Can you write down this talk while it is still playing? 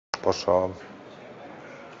Posso?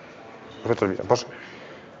 Posso?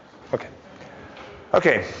 Okay.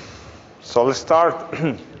 Okay. So let's start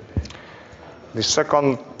the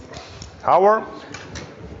second hour,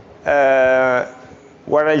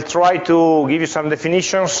 where I'll try to give you some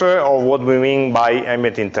definitions of what we mean by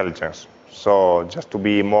ambient intelligence. So just to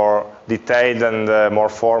be more detailed and more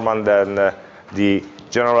formal than the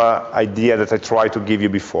general idea that I tried to give you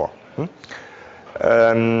before.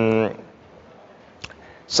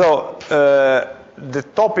 So the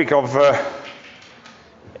topic of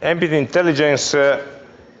ambient intelligence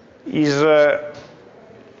is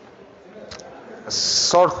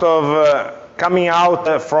sort of coming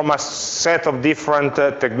out from a set of different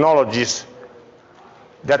technologies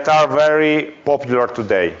that are very popular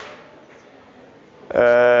today.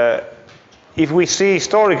 If we see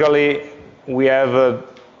historically, we have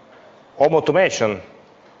home automation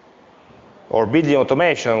or building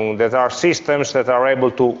automation, that are systems that are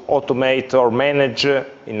able to automate or manage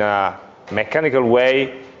in a mechanical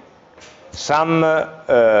way some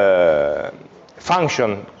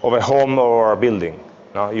function of a home or a building.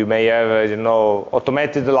 Now, you may have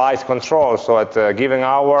automated light control, so at a given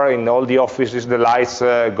hour in all the offices the lights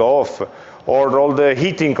go off, or all the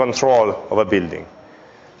heating control of a building.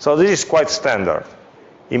 So this is quite standard.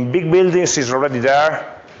 In big buildings it's already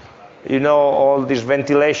there. All this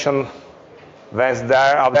ventilation vents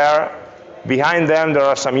there, up there. Behind them there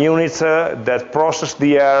are some units that process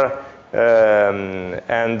the air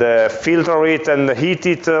and filter it and heat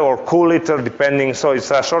it or cool it, depending. So it's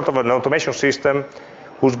a sort of an automation system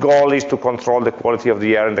whose goal is to control the quality of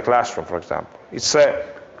the air in the classroom, for example. It's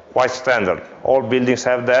quite standard. All buildings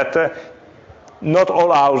have that. Not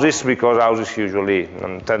all houses, because houses usually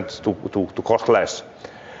tend to cost less.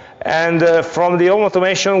 And from the home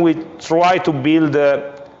automation, we try to build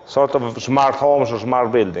sort of smart homes or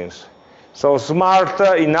smart buildings. So smart,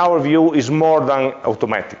 in our view, is more than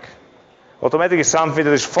automatic. Automatic is something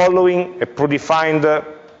that is following a predefined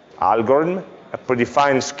algorithm, a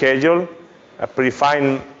predefined schedule, a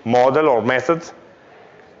predefined model or method.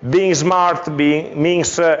 Being smart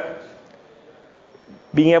means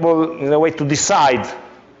being able, in a way, to decide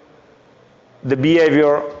the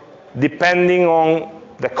behavior depending on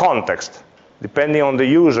the context, depending on the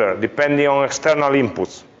user, depending on external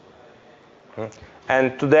inputs.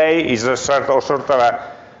 And today is a sort of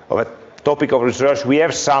a topic of research. We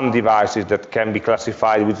have some devices that can be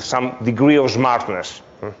classified with some degree of smartness.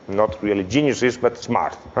 Not really geniuses, but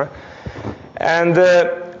smart. And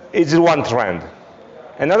it's one trend.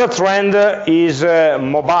 Another trend is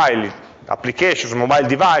mobile applications, mobile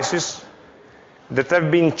devices that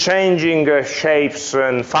have been changing shapes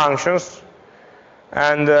and functions.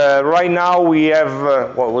 And right now we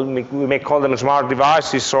have, we may call them smart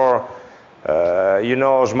devices, or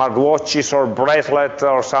smart watches or bracelets,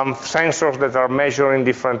 or some sensors that are measuring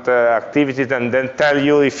different activities and then tell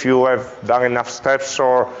you if you have done enough steps,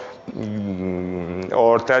 or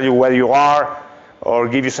tell you where you are, or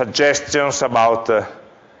give you suggestions about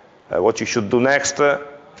what you should do next,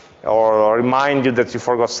 or remind you that you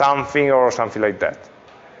forgot something, or something like that.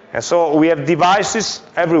 And so we have devices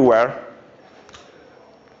everywhere.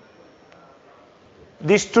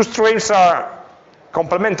 These two streams are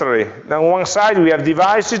complementary. On one side, we have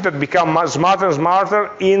devices that become smarter and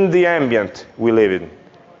smarter in the ambient we live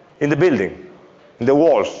in the building, in the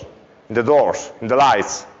walls, in the doors, in the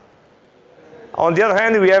lights. On the other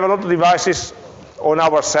hand, we have a lot of devices on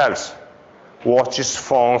ourselves. Watches,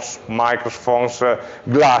 phones, microphones,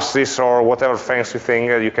 glasses, or whatever fancy thing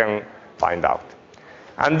you can find out.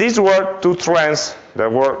 And these were two trends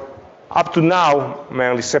that were, up to now,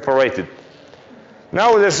 mainly separated.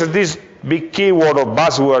 Now there's this big keyword or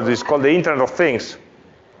buzzword is called the Internet of Things,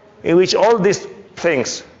 in which all these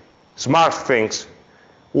things, smart things,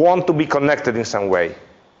 want to be connected in some way.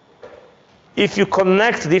 If you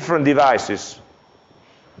connect different devices,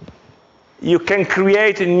 you can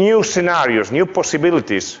create new scenarios, new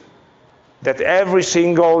possibilities that every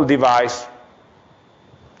single device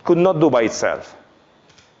could not do by itself.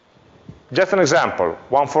 Just an example,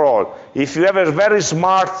 one for all. If you have a very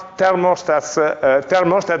smart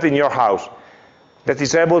thermostat in your house that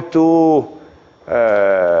is able to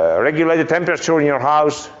regulate the temperature in your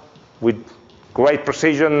house with great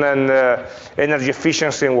precision and energy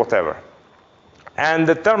efficiency and whatever, and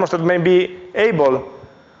the thermostat may be able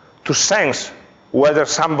to sense whether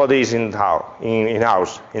somebody is in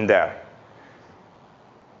there,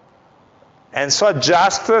 and so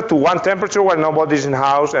adjust to one temperature where nobody's in the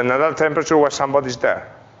house and another temperature where somebody's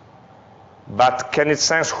there. But can it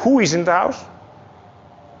sense who is in the house?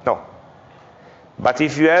 No. But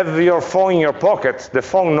if you have your phone in your pocket, the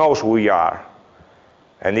phone knows who you are.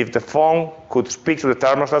 And if the phone could speak to the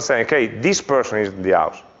thermostat saying, okay, this person is in the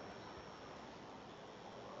house.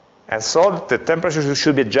 And so the temperature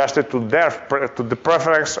should be adjusted to the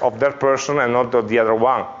preference of that person and not to the other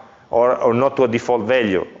one, or not to a default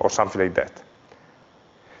value, or something like that.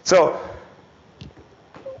 So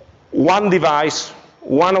one device,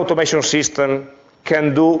 one automation system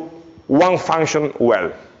can do one function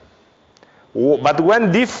well. But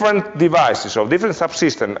when different devices or different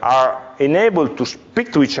subsystems are enabled to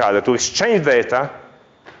speak to each other, to exchange data,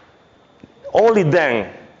 only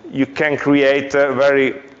then you can create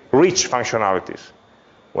very rich functionalities.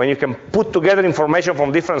 When you can put together information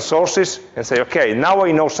from different sources and say, okay, now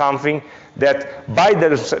I know something that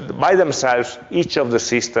by themselves each of the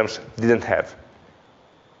systems didn't have.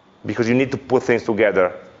 Because you need to put things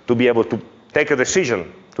together to be able to take a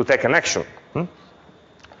decision, to take an action.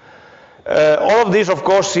 All of this, of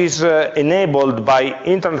course, is enabled by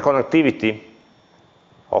internet connectivity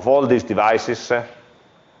of all these devices.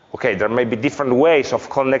 Okay, there may be different ways of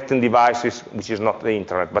connecting devices, which is not the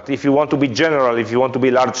internet. But if you want to be general, if you want to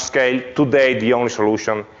be large scale, today the only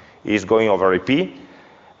solution is going over IP.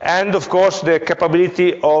 And of course, the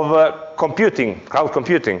capability of computing, cloud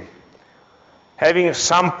computing. Having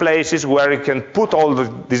some places where you can put all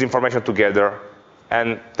this information together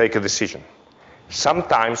and take a decision.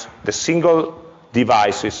 Sometimes the single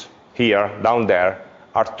devices here, down there,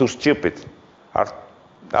 are too stupid,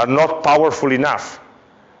 are not powerful enough.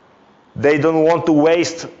 They don't want to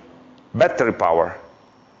waste battery power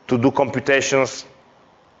to do computations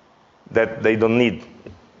that they don't need.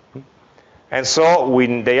 And so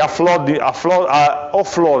when they offload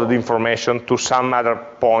the information to some other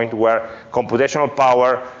point where computational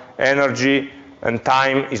power, energy, and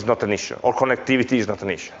time is not an issue, or connectivity is not an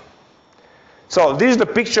issue. So this is the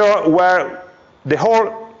picture where the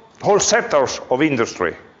whole sectors of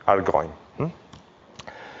industry are going.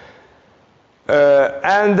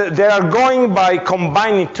 And they are going by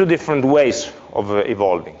combining two different ways of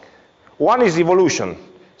evolving. One is evolution.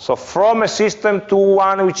 So from a system to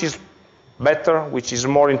one which is better, which is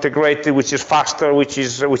more integrated, which is faster, which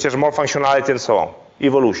has more functionality, and so on.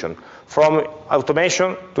 Evolution. From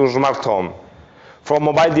automation to smart home. From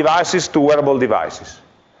mobile devices to wearable devices.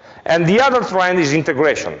 And the other trend is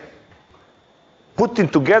integration. Putting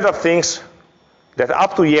together things that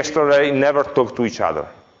up to yesterday never talked to each other.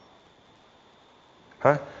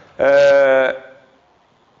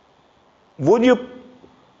 Would you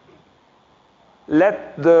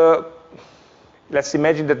let's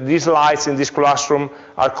imagine that these lights in this classroom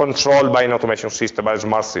are controlled by an automation system, by a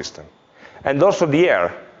smart system. And also the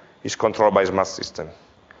air is controlled by a smart system.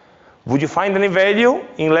 Would you find any value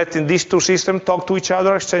in letting these two systems talk to each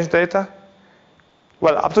other, exchange data?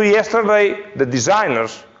 Well, up to yesterday, the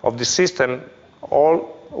designers of the system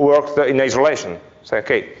all worked in isolation. Say,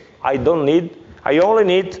 okay, I only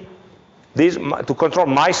need this to control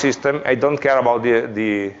my system. I don't care about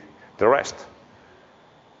the rest.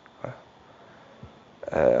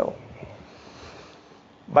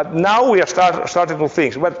 But now we are starting to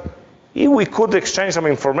think, but if we could exchange some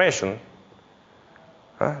information,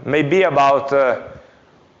 maybe about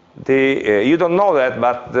you don't know that,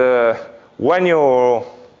 but when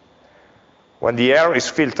the air is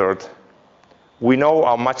filtered, we know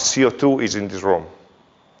how much CO2 is in this room.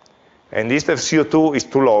 And if the CO2 is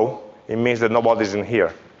too low, it means that nobody's in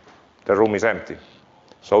here. The room is empty.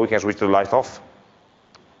 So we can switch the light off,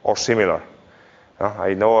 or similar.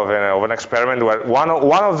 I know of an experiment where one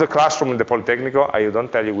of the classrooms in the Politecnico, I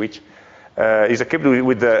don't tell you which, is equipped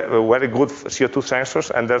with very good CO2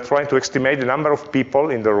 sensors, and they're trying to estimate the number of people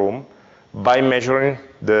in the room by measuring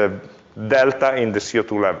the delta in the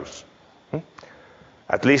CO2 levels.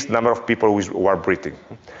 At least the number of people who are breathing.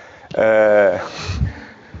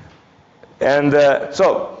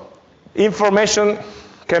 So information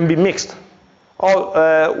can be mixed.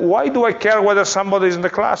 Why do I care whether somebody is in the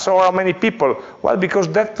class or how many people? Well, because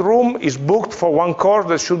that room is booked for one course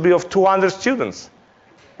that should be of 200 students.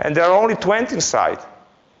 And there are only 20 inside.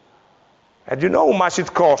 And you know how much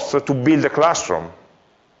it costs to build a classroom.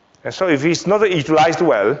 And so if it's not utilized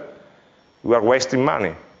well, we are wasting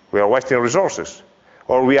money. We are wasting resources.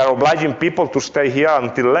 Or we are obliging people to stay here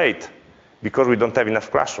until late because we don't have enough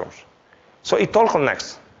classrooms. So it all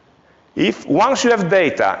connects. If once you have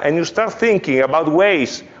data and you start thinking about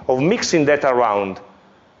ways of mixing data around,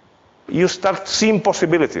 you start seeing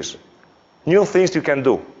possibilities, new things you can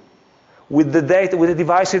do with the data, with the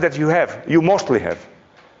devices that you mostly have.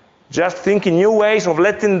 Just thinking new ways of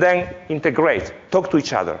letting them integrate, talk to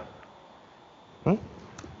each other.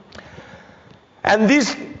 And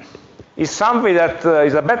this is something that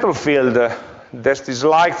is a battlefield that is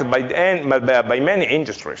liked by many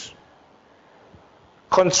industries.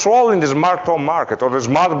 Controlling the smart home market or the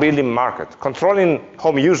smart building market, controlling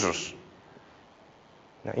home users.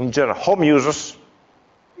 In general, home users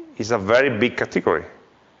is a very big category.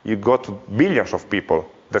 You go to billions of people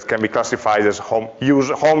that can be classified as home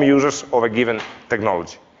users of a given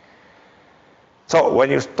technology. So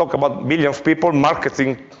when you talk about billions of people,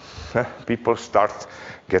 marketing, people start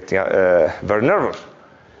getting very nervous.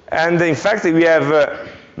 And in fact, we have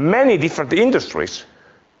many different industries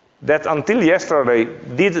that until yesterday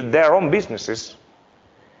did their own businesses.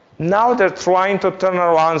 Now they're trying to turn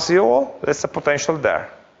around and say, oh, there's a potential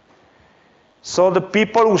there. So the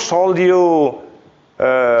people who sold you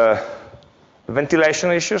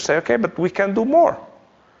ventilation issues say, okay, but we can do more.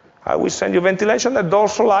 I will send you ventilation and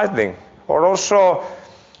also lighting, or also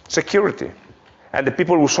security. And the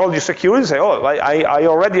people who sold you security say, oh, I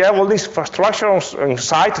already have all this infrastructure on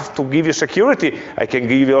site to give you security. I can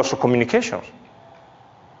give you also communications.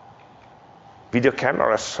 Video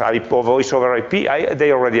cameras, voice over IP,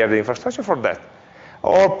 they already have the infrastructure for that.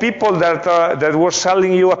 Or people that were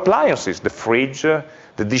selling you appliances, the fridge, the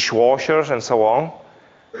dishwashers, and so on,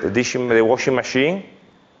 the washing machine.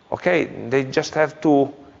 Okay, they just have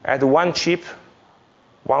to add one chip,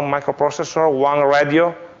 one microprocessor, one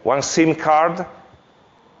radio, one SIM card,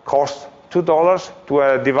 costs $2 to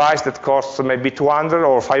a device that costs maybe $200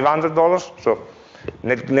 or $500, so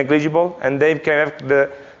negligible, and they can have the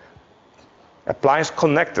appliance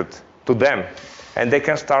connected to them, and they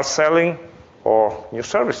can start selling or new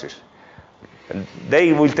services. And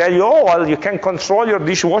they will tell you, oh, well, you can control your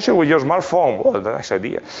dishwasher with your smartphone. Well, that's a nice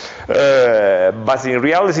idea. But in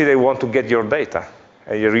reality, they want to get your data,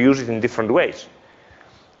 and you use it in different ways.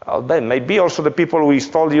 Then maybe also the people who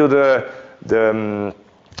installed you the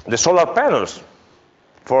solar panels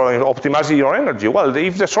for optimizing your energy. Well,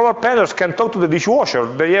 if the solar panels can talk to the dishwasher,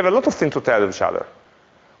 they have a lot of things to tell each other.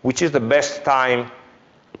 Which is the best time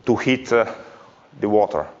to heat the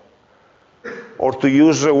water, or to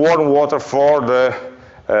use warm water for the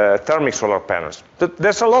thermic solar panels.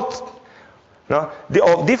 There's a lot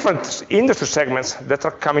of different industry segments that are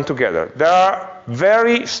coming together. There are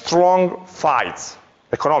very strong fights,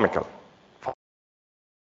 economical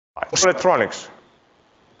fights. Electronics.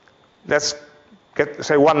 Let's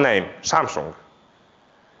say one name, Samsung.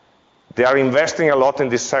 They are investing a lot in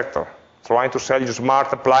this sector, trying to sell you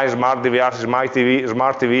smart appliances, smart DVRs,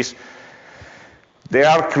 smart TVs. They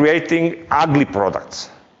are creating ugly products,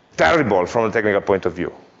 terrible from a technical point of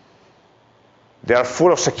view. They are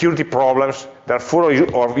full of security problems, they are full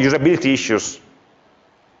of usability issues,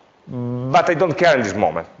 but I don't care in this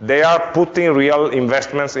moment. They are putting real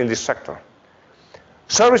investments in this sector.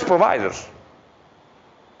 Service providers,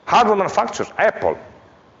 hardware manufacturers, Apple,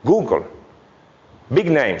 Google, big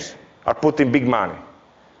names are putting big money.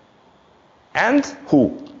 And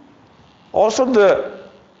who? Also the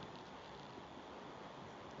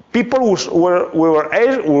people who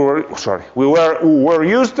were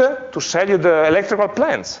used to sell you the electrical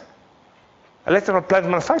plants. Electrical plant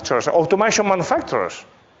manufacturers, automation manufacturers.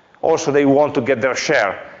 Also they want to get their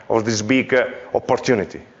share of this big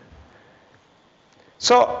opportunity.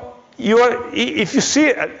 So if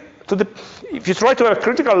you try to have a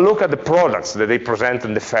critical look at the products that they present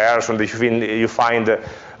in the fairs and you find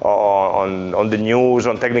on the news,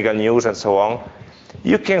 on technical news and so on,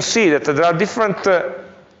 you can see that there are different,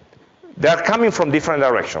 they are coming from different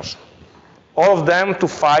directions. All of them to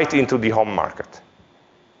fight into the home market.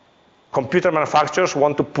 Computer manufacturers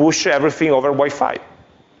want to push everything over Wi-Fi.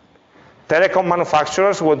 Telecom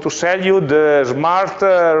manufacturers want to sell you the smart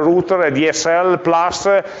router, a DSL plus,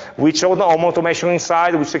 with home automation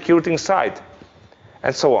inside, with security inside,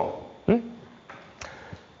 and so on.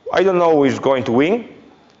 I don't know who is going to win.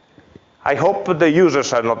 I hope the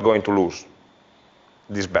users are not going to lose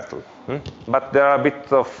this battle. But they are a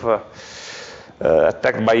bit of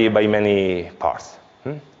attacked by many parts.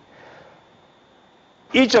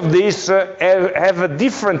 Each of these have a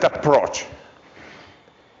different approach.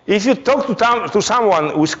 If you talk to someone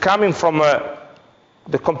who's coming from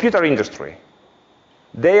the computer industry,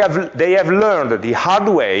 they have learned the hard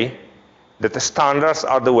way that the standards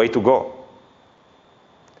are the way to go.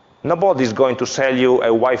 Nobody is going to sell you a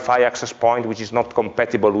Wi-Fi access point which is not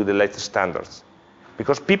compatible with the latest standards,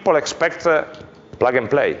 because people expect plug and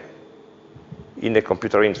play in the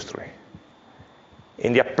computer industry.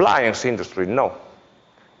 In the appliance industry, no.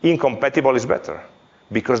 Incompatible is better,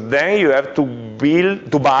 because then you have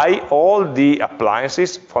to buy all the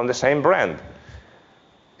appliances from the same brand.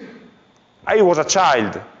 I was a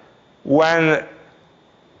child when,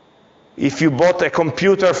 if you bought a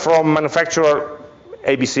computer from manufacturer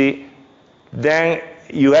ABC, then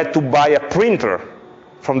you had to buy a printer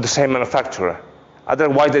from the same manufacturer.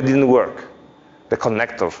 Otherwise, they didn't work. The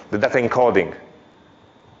connectors, the data encoding.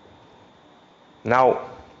 Now,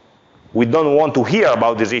 we don't want to hear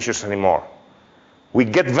about these issues anymore. We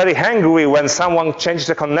get very angry when someone changes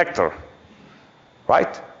a connector,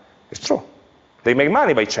 right? It's true. They make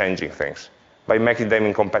money by changing things, by making them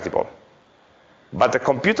incompatible. But the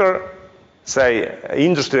computer, say,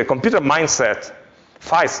 industry, the computer mindset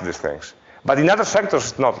fights these things. But in other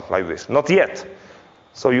sectors, it's not like this, not yet.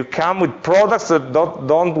 So you come with products that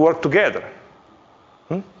don't work together.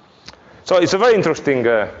 So it's a very interesting,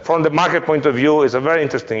 from the market point of view, it's a very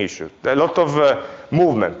interesting issue. There are a lot of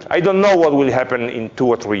movement. I don't know what will happen in 2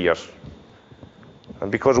 or 3 years.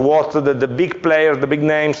 Because what the big players, the big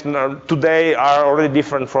names today are already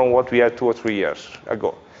different from what we had 2 or 3 years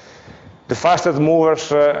ago. The fastest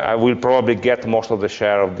movers will probably get most of the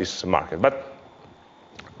share of this market. But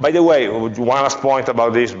by the way, one last point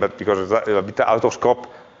about this, but because it's a bit out of scope.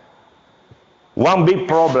 One big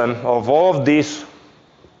problem of all of these,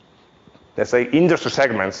 let's say, industry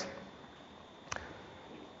segments,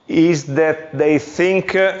 is that they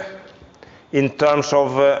think in terms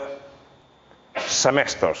of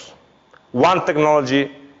semesters. One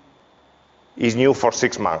technology is new for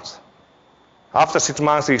 6 months. After 6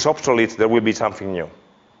 months it's obsolete, there will be something new.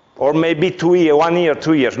 Or maybe 2 years, 1 year,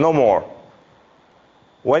 2 years, no more.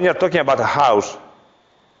 When you're talking about a house,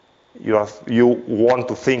 you want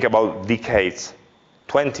to think about decades,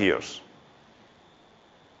 20 years.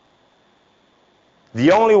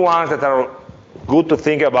 The only ones that are good to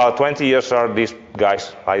think about 20 years are these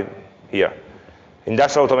guys right here.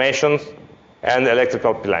 Industrial automation and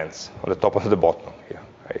electrical plants on the top and the bottom here.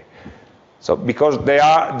 Right? So because they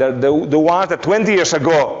are the ones that 20 years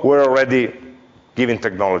ago were already giving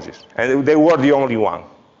technologies, and they were the only one.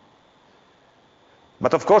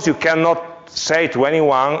 But of course you cannot say to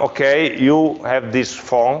anyone, okay, you have this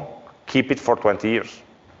phone, keep it for 20 years.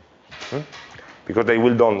 Because they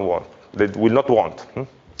will not want.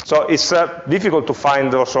 So it's difficult to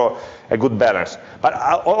find also a good balance. But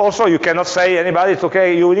also you cannot say anybody, it's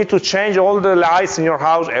okay, you need to change all the lights in your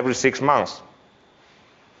house every 6 months.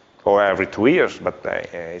 Or every 2 years, but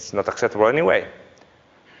it's not acceptable anyway.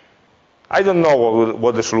 I don't know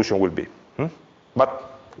what the solution will be. But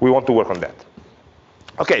we want to work on that.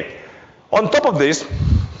 Okay, on top of this,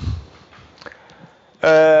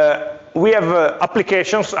 we have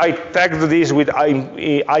applications. I tagged this with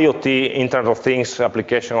IoT, Internet of Things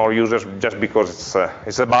application or users, just because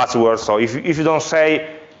it's a buzzword. So if you don't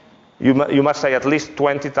say, you must say at least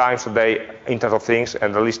 20 times a day Internet of Things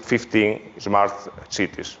and at least 15 smart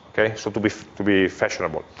cities. Okay, so to be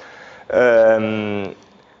fashionable.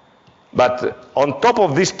 But on top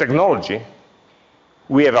of this technology,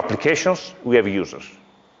 we have applications, we have users.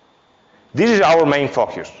 This is our main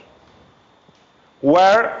focus,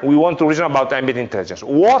 where we want to reason about ambient intelligence.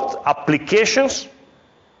 What applications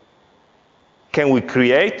can we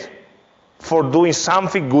create for doing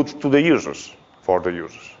something good to the users, for the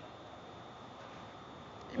users?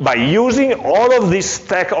 By using all of this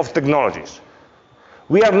stack of technologies.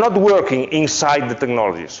 We are not working inside the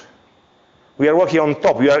technologies. We are working on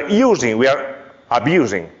top. We are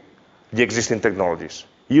abusing the existing technologies,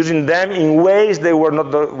 using them in ways they were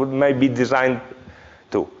not maybe designed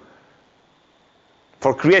to.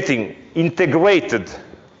 For creating integrated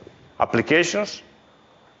applications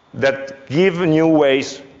that give new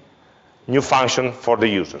ways, new function for the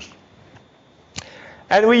users.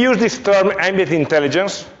 And we use this term ambient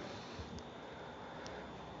intelligence.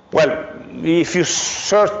 Well, if you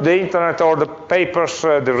search the internet or the papers,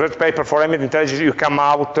 the red paper for ambient intelligence, you come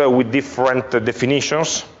out with different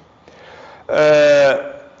definitions.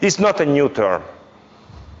 It's not a new term.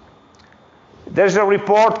 There's a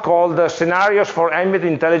report called Scenarios for Ambient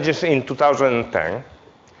Intelligence in 2010.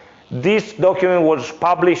 This document was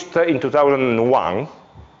published in 2001.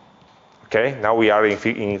 Okay, now we are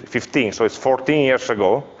in 15, so it's 14 years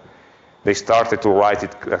ago. They started to write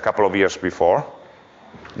it a couple of years before.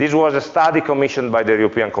 This was a study commissioned by the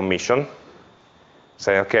European Commission,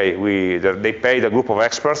 saying, okay, they paid a group of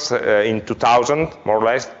experts in 2000, more or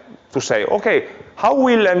less, to say, okay, how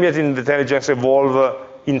will ambient intelligence evolve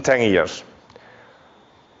in 10 years?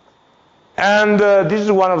 And this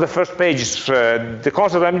is one of the first pages. The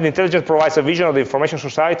concept of ambient intelligence provides a vision of the information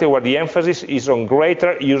society where the emphasis is on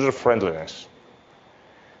greater user friendliness,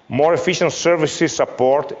 more efficient services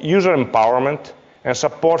support, user empowerment, and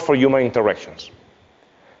support for human interactions.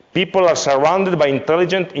 People are surrounded by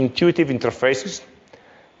intelligent, intuitive interfaces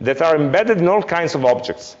that are embedded in all kinds of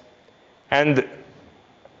objects and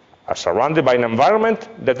are surrounded by an environment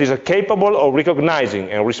that is capable of recognizing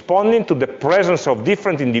and responding to the presence of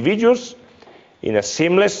different individuals in a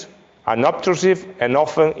seamless, unobtrusive, and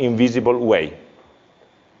often invisible way.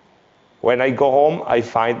 When I go home, I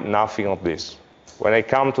find nothing of this. When I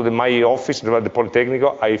come to my office, the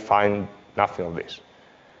Politecnico, I find nothing of this.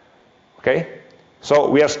 Okay? So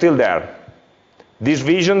we are still there. This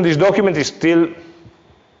vision, this document is still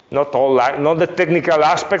not the technical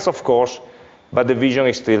aspects, of course, but the vision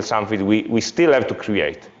is still something we still have to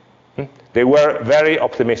create. They were very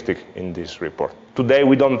optimistic in this report. Today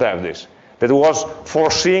we don't have this. That was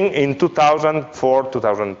foreseen in 2004,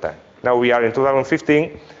 2010. Now we are in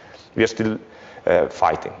 2015, we are still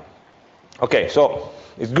fighting. Okay, so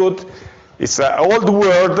it's good. It's an old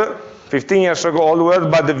word, 15 years ago old word,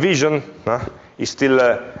 but the vision is still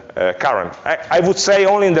current. I would say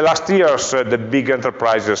only in the last years the big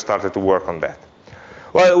enterprises started to work on that.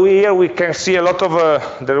 Well, here we can see a lot of,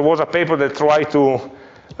 there was a paper that tried to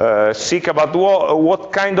seek about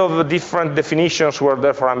what kind of different definitions were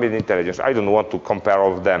there for ambient intelligence. I don't want to compare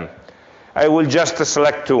all of them. I will just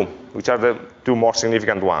select two, which are the two more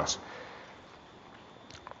significant ones.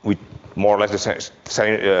 We more or less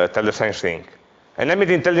tell the same thing. An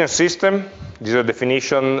ambient intelligence system, this is a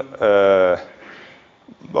definition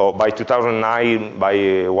by 2009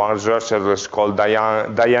 by one researcher that's called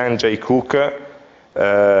Diane J. Cook,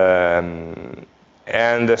 and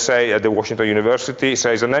say at the Washington University,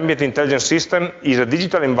 says an ambient intelligence system is a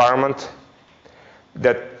digital environment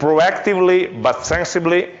that proactively but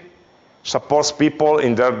sensibly supports people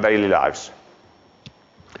in their daily lives.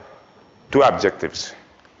 Two adjectives,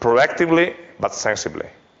 proactively but sensibly.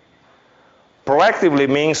 Proactively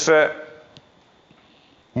means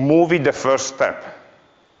moving the first step.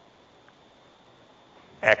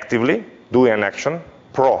 Actively, doing an action,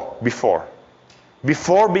 before.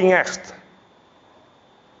 Before being asked.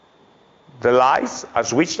 The lights are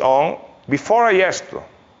switched on before I ask to.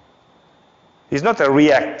 It's not a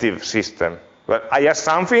reactive system. But I ask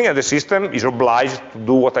something and the system is obliged to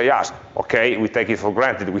do what I ask. Okay, we take it for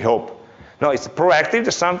granted, we hope. No, it's proactive.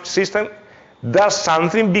 The system does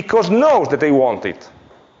something because knows that they want it.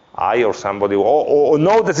 I or somebody, or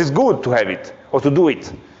know that it's good to have it, or to do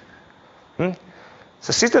it. It's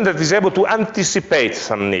a system that is able to anticipate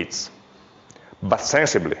some needs, but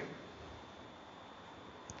sensibly.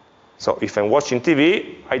 So if I'm watching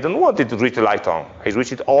TV, I don't want it to switch the light on. I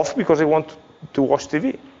switch it off because I want to watch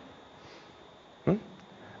TV.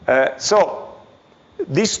 So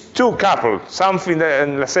these two coupled, something that,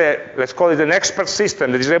 let's call it an expert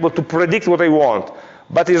system that is able to predict what I want,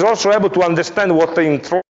 but is also able to understand what I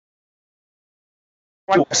intro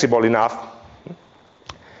flexible enough.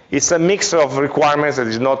 It's a mix of requirements that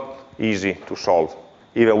is not easy to solve,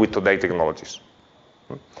 even with today's technologies.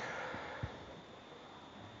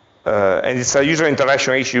 And it's a user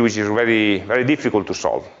interaction issue which is very, very difficult to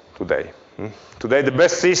solve today. Today, the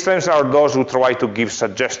best systems are those who try to give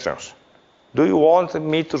suggestions. Do you want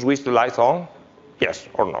me to switch the light on? Yes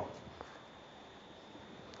or no.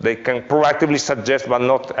 They can proactively suggest but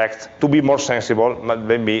not act, to be more sensible, but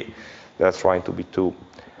maybe they're trying to be too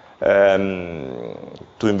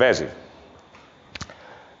invasive.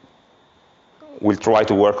 We'll try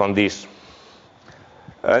to work on this.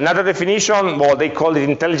 Another definition, well, they call it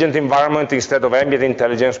intelligent environment instead of ambient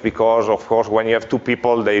intelligence because, of course, when you have two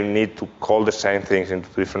people, they need to call the same things in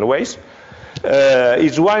two different ways.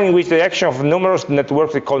 It's one in which the action of numerous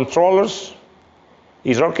network controllers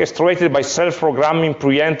is orchestrated by self-programming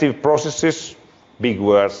preemptive processes, big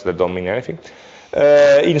words that don't mean anything,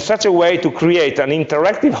 in such a way to create an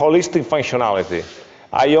interactive, holistic functionality.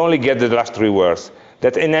 I only get the last three words,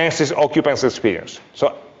 that enhances occupants' experience.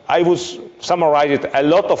 So I would summarize it, a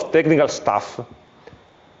lot of technical stuff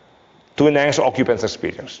to enhance occupants'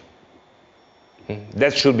 experience.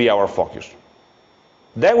 That should be our focus.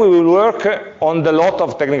 Then we will work on the lot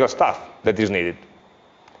of technical stuff that is needed.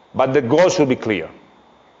 But the goal should be clear.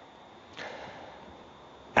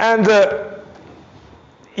 And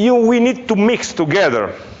we need to mix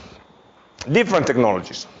together different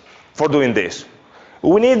technologies for doing this.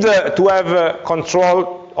 We need to have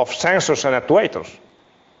control of sensors and actuators.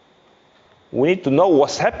 We need to know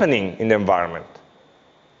what's happening in the environment.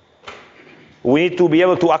 We need to be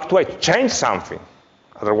able to actuate, change something.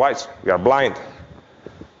 Otherwise, we are blind.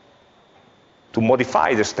 To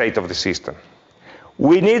modify the state of the system.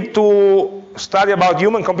 We need to study about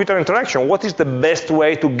human-computer interaction. What is the best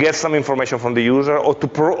way to get some information from the user or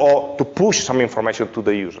to push some information to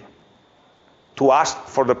the user? To ask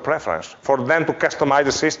for the preference, for them to customize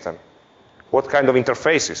the system. What kind of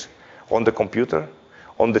interfaces? On the computer,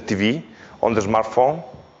 on the TV, on the smartphone,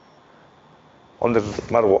 on the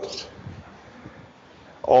smartwatch,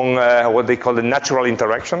 on what they call the natural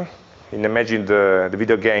interaction. Imagine the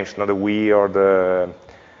video games, not the Wii or the,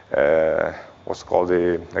 what's called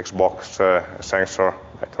the Xbox sensor,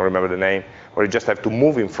 I don't remember the name, where you just have to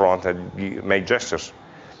move in front and make gestures.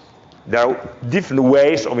 There are different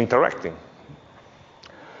ways of interacting.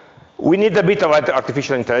 We need a bit of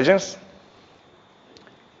artificial intelligence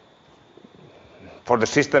for the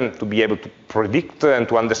system to be able to predict and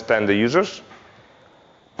to understand the users.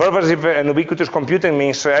 Pervasive and ubiquitous computing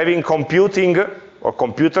means having computing or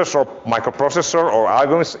computers or microprocessor or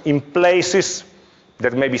algorithms in places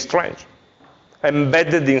that may be strange,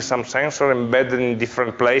 embedded in some sensor, embedded in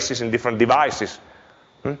different places, in different devices,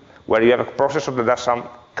 where you have a processor that does some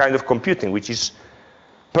kind of computing, which is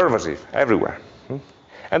pervasive everywhere.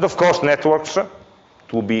 And of course, networks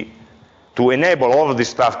to enable all of this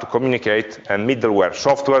stuff to communicate, and middleware,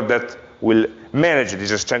 software that will manage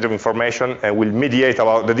this exchange of information and will mediate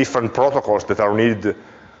about the different protocols that are needed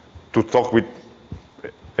to talk with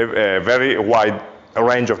a very wide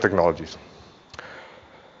range of technologies.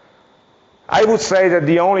 I would say that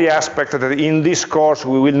the only aspect that in this course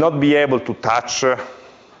we will not be able to touch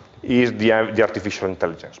is the artificial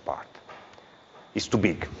intelligence part. It's too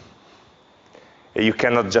big. You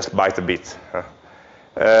cannot just bite a bit.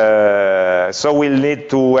 So we'll need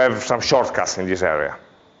to have some shortcuts in this area.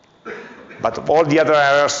 But all the other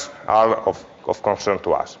areas are of concern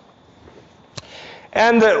to us.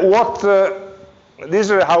 And this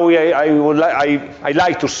is how I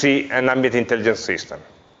like to see an ambient intelligence system.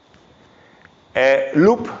 A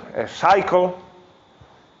loop, a cycle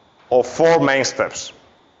of 4 main steps.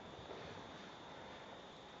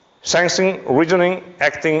 Sensing, reasoning,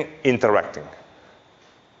 acting, interacting.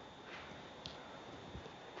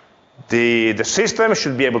 The system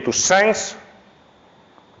should be able to sense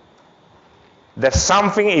that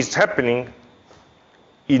something is happening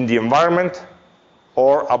in the environment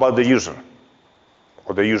or about the user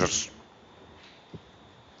or the users.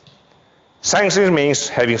 Sensing means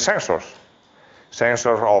having sensors.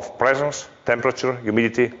 Sensors of presence, temperature,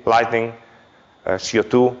 humidity, lighting,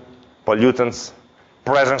 CO2, pollutants,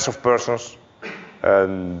 presence of persons,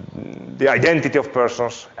 the identity of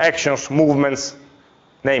persons, actions, movements,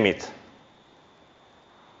 name it.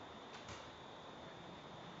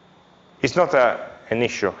 It's not an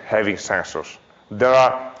issue having sensors. There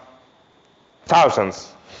are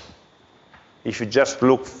thousands, if you just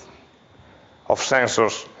look of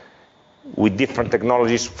sensors with different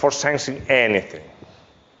technologies for sensing anything.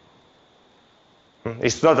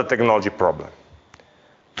 It's not a technology problem.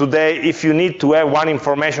 Today, if you need to have one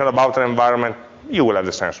information about an environment, you will have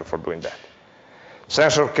the sensor for doing that.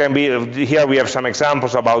 Sensor can be, here we have some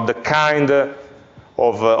examples about the kind of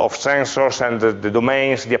sensors and the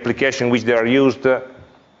domains, the application in which they are used.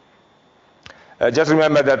 Just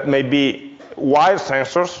remember that maybe wired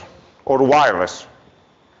sensors or wireless.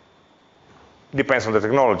 Depends on the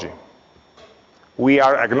technology. We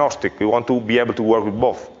are agnostic. We want to be able to work with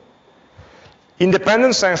both.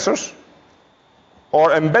 Independent sensors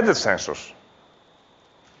or embedded sensors.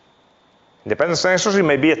 Independent sensors, it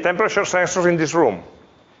may be a temperature sensor in this room.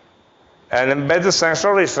 An embedded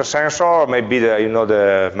sensor is a sensor, maybe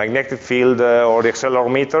the magnetic field or the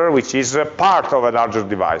accelerometer, which is a part of a larger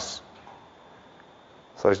device.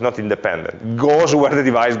 So it's not independent. It goes where the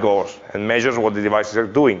device goes and measures what the devices are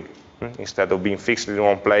doing, instead of being fixed in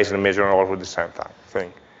one place and measuring all at the same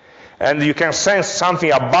thing. And you can sense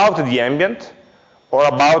something about the ambient or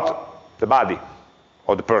about the body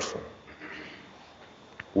of the person.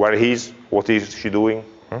 Where he is, what is she doing.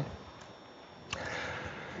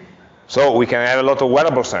 So we can have a lot of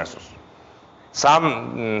wearable sensors.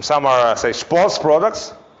 Some are, say, sports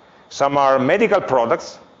products. Some are medical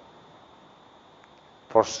products.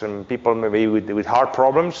 For some people maybe with heart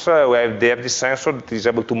problems, they have this sensor that is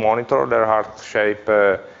able to monitor their heart shape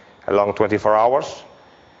along 24 hours.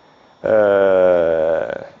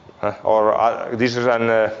 This is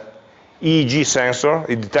an EEG sensor.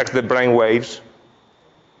 It detects the brain waves.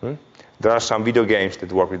 There are some video games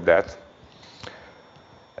that work with that.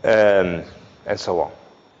 And so on.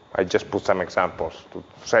 I just put some examples to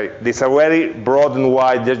say these are very broad and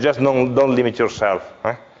wide. Just don't limit yourself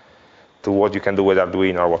to what you can do with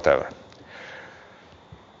Arduino or whatever.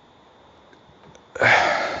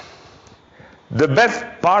 The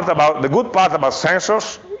good part about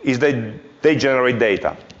sensors is that they generate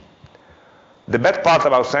data. The bad part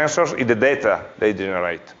about sensors is the data they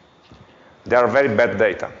generate. They are very bad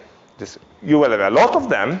data. You will have a lot of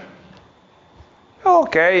them.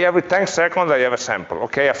 Okay, every 10 seconds I have a sample.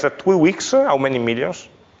 Okay, after 2 weeks, how many millions?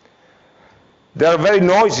 They are very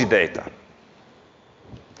noisy data.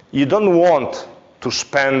 you don't want to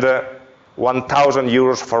spend 1,000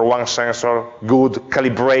 euros for one sensor, good,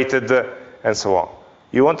 calibrated, and so on.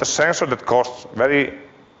 You want a sensor that costs that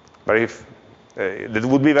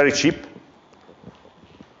would be very cheap,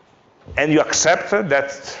 and you accept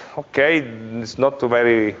that, okay, it's not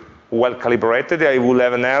very well calibrated, I will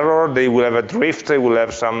have an error, they will have a drift, they will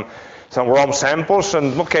have some ROM samples,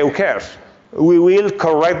 and okay, who cares? We will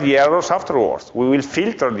correct the errors afterwards. We will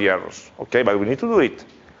filter the errors, okay, but we need to do it.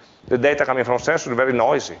 The data coming from sensors is very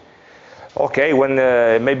noisy. Okay, when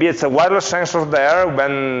maybe it's a wireless sensor there,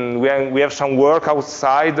 when we have some work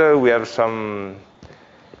outside, we have some,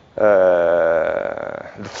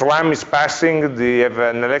 the tram is passing, they have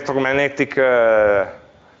an electromagnetic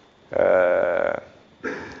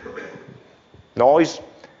noise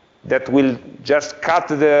that will just cut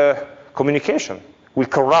the communication, will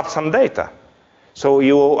corrupt some data. So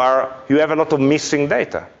you have a lot of missing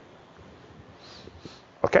data.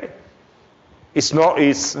 Okay? It's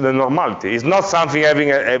the normality. It's not something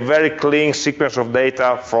having a very clean sequence of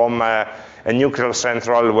data from a nuclear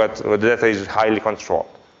central where the data is highly controlled.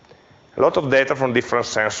 A lot of data from different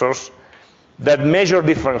sensors that measure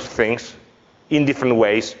different things in different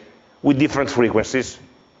ways with different frequencies,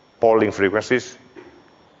 polling frequencies.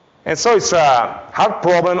 And so it's a hard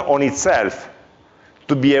problem on itself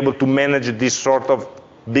to be able to manage this sort of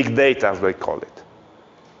big data, as they call it.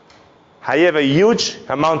 I have a huge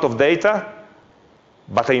amount of data,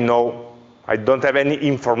 but I know I don't have any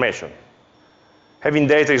information. Having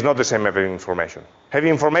data is not the same as having information.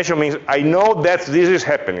 Having information means I know that this is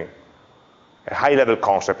happening. A high-level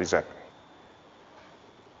concept is happening.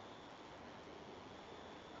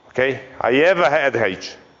 Okay, I have a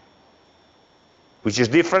headache, which is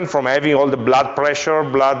different from having all the blood pressure,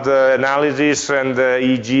 blood analysis, and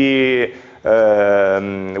EEG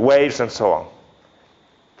waves, and so on.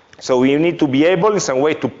 So we need to be able in some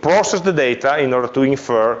way to process the data in order to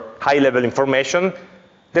infer high-level information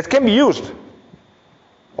that can be used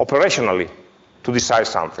operationally to decide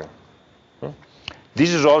something.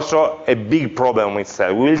 This is also a big problem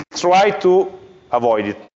itself. We'll try to avoid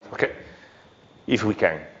it, okay, if we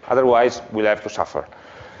can. Otherwise, we'll have to suffer.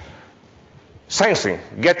 Sensing,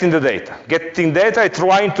 getting the data. Getting data,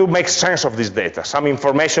 trying to make sense of this data, some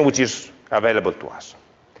information which is available to us.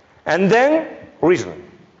 And then reasoning,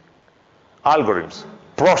 algorithms,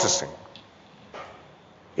 processing.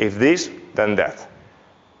 If this, then that.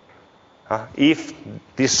 If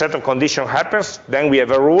this set of condition happens, then we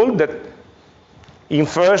have a rule that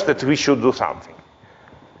infers that we should do something.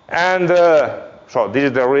 And so this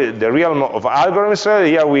is the realm of algorithms.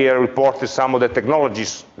 Here we reported some of the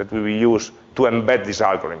technologies that we will use to embed these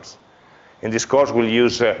algorithms. In this course, we'll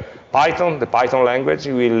use Python, the Python language.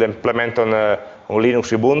 We'll implement on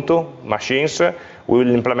Linux Ubuntu machines. We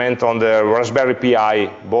will implement on the Raspberry Pi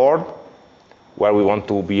board, where we want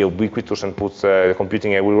to be ubiquitous and put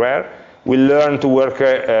computing everywhere. We'll learn to work,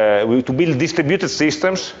 to build distributed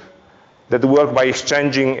systems that work by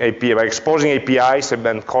exchanging API, by exposing APIs and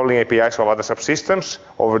then calling APIs of other subsystems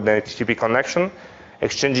over the HTTP connection,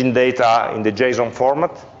 exchanging data in the JSON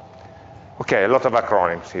format. Okay, a lot of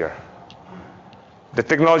acronyms here. The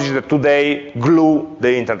technologies that today glue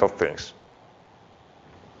the Internet of Things.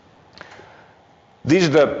 This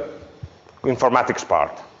is the informatics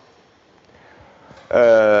part,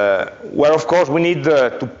 where of course we need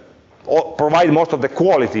to provide most of the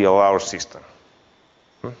quality of our system.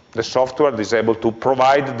 The software is able to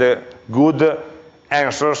provide the good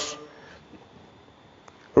answers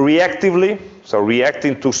reactively, so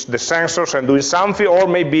reacting to the sensors and doing something, or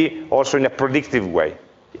maybe also in a predictive way,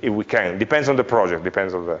 if we can. Depends on the project,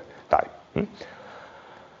 depends on the type.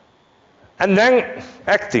 And then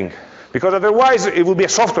acting, because otherwise it will be a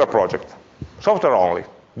software project, software only.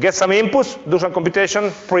 Get some inputs, do some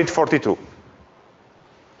computation, print 42.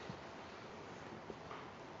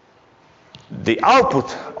 The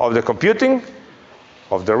output of the computing,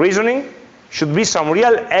 of the reasoning, should be some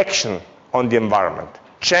real action on the environment.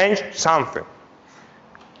 Change something.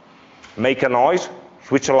 Make a noise,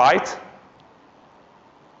 switch a light,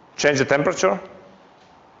 change the temperature,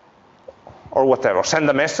 or whatever. Send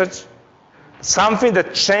a message. Something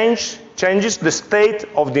that changes the state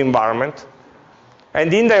of the environment,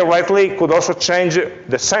 and indirectly could also change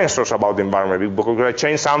the sensors about the environment, because I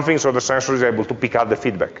change something so the sensor is able to pick up the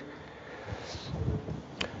feedback.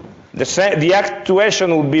 The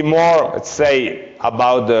actuation would be more, let's say,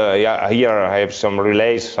 about here I have some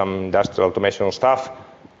relays, some industrial automation stuff,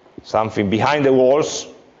 something behind the walls,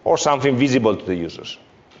 or something visible to the users.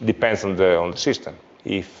 Depends on the system,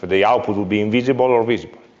 if the output will be invisible or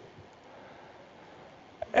visible.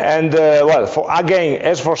 And well, again,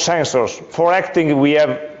 as for sensors, for acting we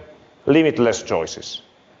have limitless choices.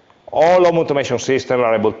 All home automation systems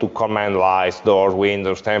are able to command lights, doors,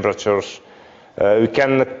 windows, temperatures. We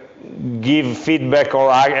can give feedback or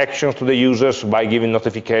actions to the users by giving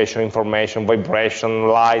notification, information, vibration,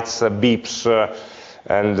 lights, beeps,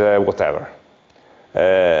 and whatever.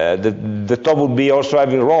 The top would be also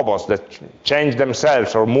having robots that change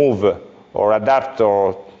themselves or move or adapt.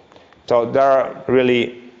 So there are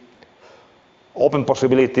really open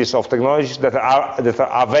possibilities of technologies that are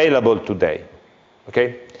available today.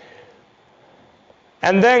 Okay?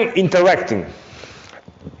 And then interacting.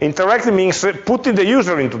 Interacting means putting the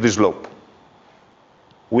user into this loop.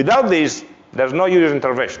 Without this, there's no user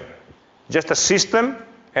intervention. Just a system,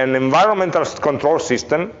 an environmental control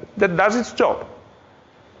system that does its job.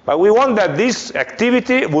 But we want that this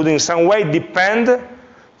activity would in some way depend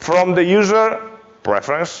from the user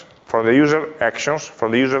preference, from the user actions,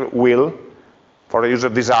 from the user will, from the user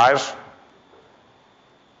desires.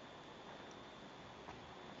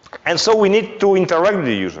 And so we need to interact with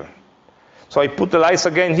the user. So I put the lights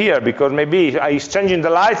again here because maybe changing the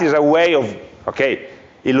light is a way of, okay,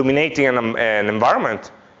 illuminating an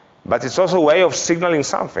environment, but it's also a way of signaling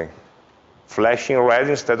something, flashing red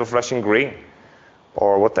instead of flashing green,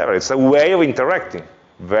 or whatever. It's a way of interacting,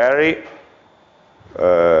 very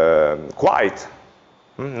quiet,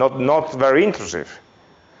 not very intrusive.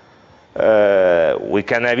 We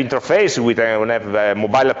can have interface, we can have a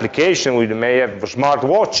mobile application, we may have smart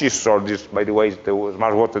watches, or this, by the way, is the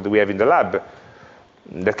smart watch that we have in the lab,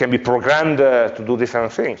 that can be programmed to do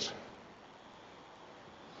different things.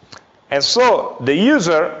 And so the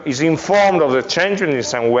user is informed of the change in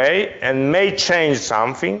some way and may change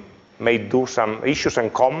something, may do some issues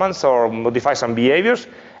and commands or modify some behaviors,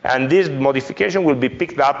 and this modification will be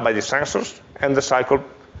picked up by the sensors and the cycle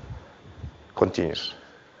continues.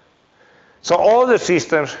 So all the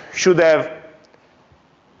systems should have,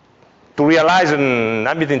 to realize an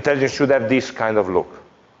ambient intelligence should have this kind of look.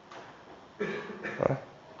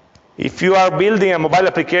 If you are building a mobile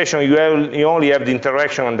application, you only have the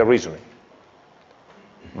interaction and the reasoning.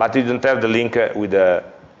 But you don't have the link with the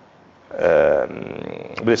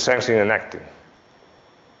sensing and acting.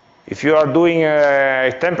 If you are doing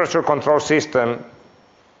a temperature control system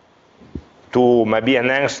to maybe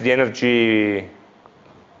enhance the energy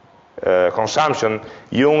consumption,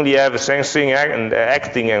 you only have sensing and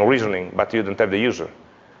acting and reasoning, but you don't have the user.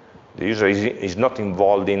 The user is not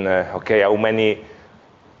involved in, okay, how many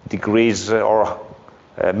degrees or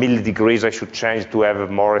milli-degrees I should change to have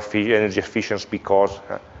more energy efficiency because.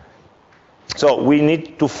 So we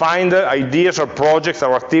need to find ideas or projects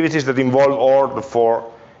or activities that involve all the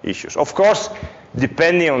four issues. Of course,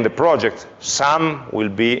 depending on the project, some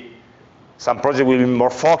projects will be more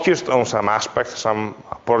focused on some aspects, some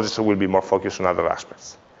projects will be more focused on other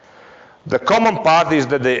aspects. The common part is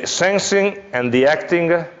that the sensing and the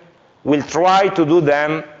acting will try to do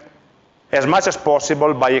them as much as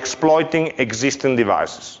possible by exploiting existing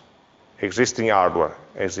devices, existing hardware,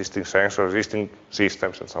 existing sensors, existing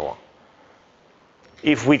systems, and so on.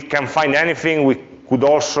 If we can find anything, we could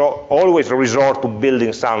also always resort to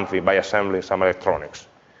building something by assembling some electronics.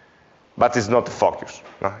 But it's not the focus.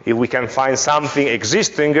 No? If we can find something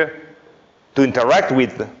existing to interact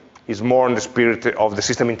with, is more in the spirit of the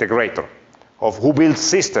system integrator, of who builds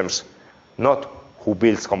systems, not who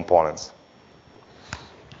builds components.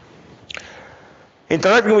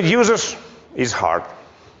 Interacting with users is hard.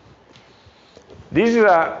 This is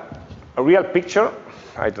a real picture,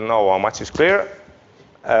 I don't know how much is clear,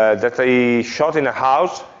 that I shot in a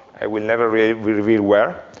house, I will never reveal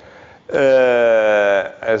where,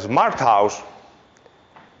 a smart house.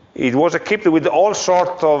 It was equipped with all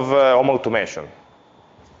sorts of home automation,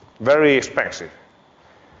 very expensive.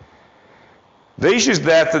 The issue is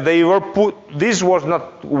that they were this was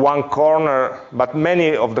not one corner, but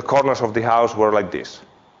many of the corners of the house were like this.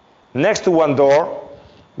 Next to one door,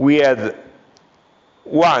 we had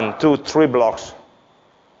 1, 2, 3 blocks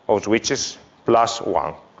of switches plus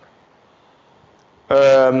one.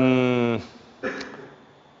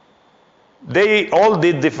 They all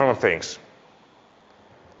did different things.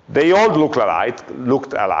 They all looked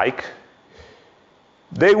alike.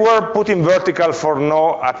 They were put in vertical for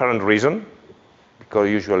no apparent reason, because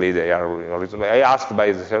usually they are horizontal. I asked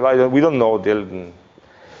by the, we don't know.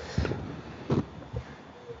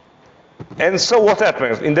 And so what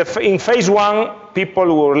happens? In phase one, people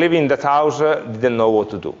who were living in that house didn't know what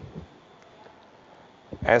to do.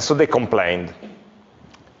 And so they complained.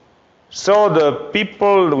 So the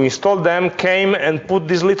people who installed them came and put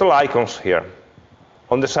these little icons here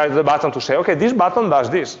on the side of the button to say, okay, this button does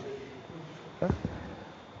this.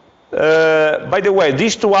 By the way,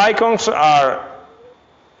 these two icons are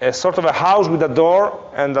a sort of a house with a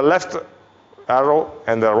door and the left arrow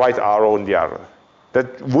and the right arrow in the arrow.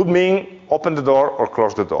 That would mean open the door or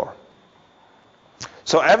close the door.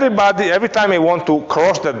 So every time I want to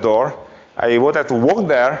cross that door, I would have to walk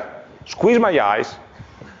there, squeeze my eyes,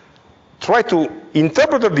 try to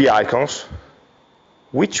interpret the icons,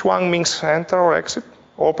 which one means enter or exit,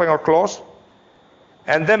 open or close,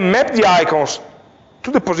 and then map the icons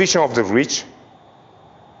to the position of the reach,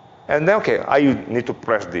 and then, okay, I need to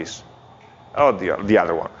press this, or the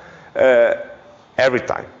other one, every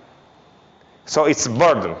time. So it's a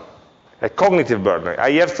burden, a cognitive burden.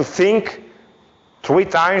 I have to think 3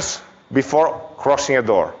 times before crossing a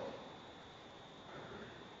door.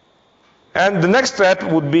 And the next step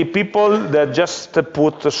would be people that just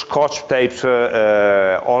put scotch tapes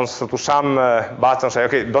on to some buttons, say,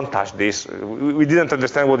 okay, don't touch this. We didn't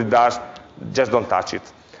understand what it does, just don't touch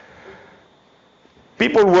it.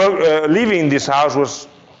 People were living in this house was,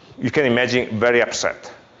 you can imagine, very upset.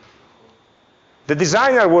 The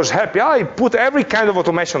designer was happy, I put every kind of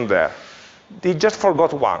automation there. They just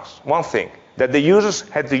forgot one thing, that the users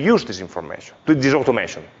had to use this information, this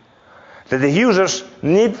automation. That the users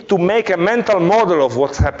need to make a mental model of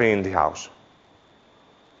what's happening in the house.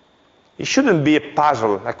 It shouldn't be a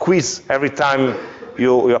puzzle, a quiz every time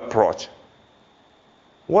you approach.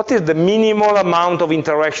 What is the minimal amount of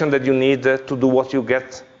interaction that you need to do what you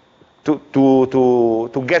get,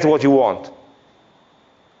 to get what you want?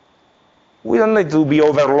 We don't need to be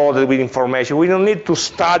overloaded with information. We don't need to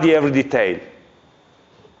study every detail.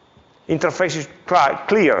 Interface is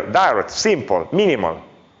clear, direct, simple, minimal.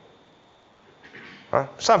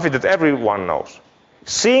 Something that everyone knows.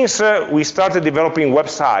 Since we started developing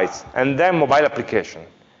websites and then mobile application,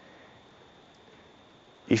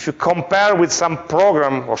 if you compare with some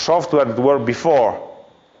program or software that were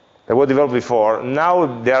developed before,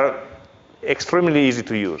 now they are extremely easy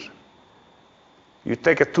to use. You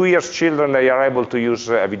take a 2-year children, they are able to use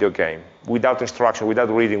a video game without instruction, without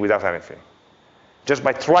reading, without anything. Just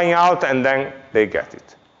by trying out, and then they get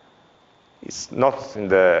it. It's not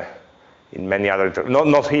in many other,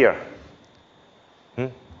 not here.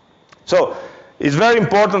 So it's very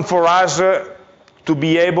important for us to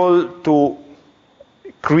be able to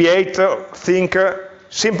create, think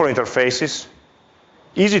simple interfaces,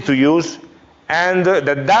 easy to use, and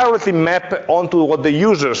that directly map onto what the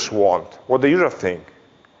users want, what the users think.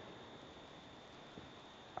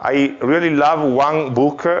 I really love one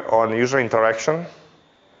book on user interaction,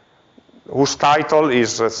 whose title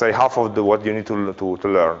is, let's say, half of what you need to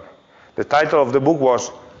learn. The title of the book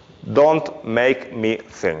was, Don't Make Me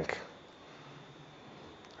Think.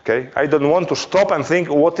 Okay? I don't want to stop and think,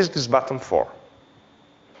 what is this button for?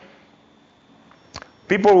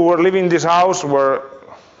 People who were living in this house were,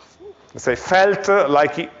 let's say, felt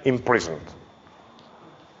like imprisoned.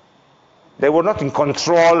 They were not in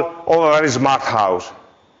control of a very smart house.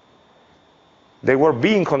 They were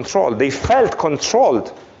being controlled. They felt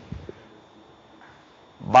controlled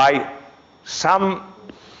by some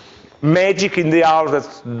magic in the house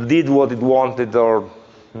that did what it wanted or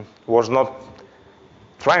was not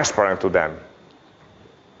transparent to them.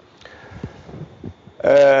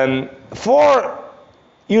 For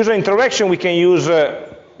user interaction, we can use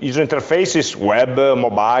user interfaces, web,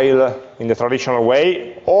 mobile, in the traditional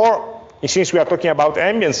way, or, since we are talking about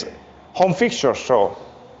ambience, home fixtures, so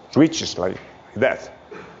switches like that.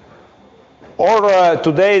 Or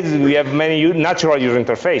today we have many natural user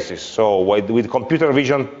interfaces. So with computer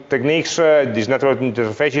vision techniques, these natural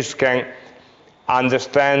interfaces can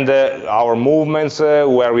understand our movements,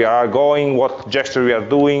 where we are going, what gesture we are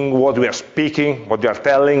doing, what we are speaking, what we are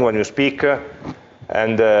telling when you speak,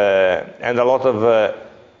 and a lot of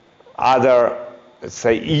other, let's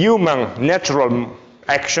say, human natural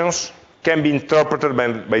actions can be interpreted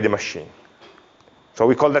by the machine. So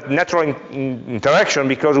we call that natural interaction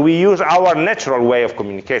because we use our natural way of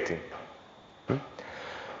communicating.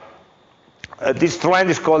 This trend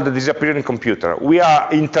is called the disappearing computer. We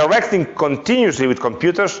are interacting continuously with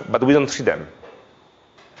computers, but we don't see them.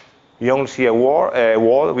 We only see a wall,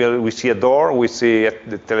 we see a door, we see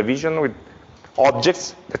the television with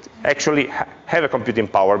objects that actually have a computing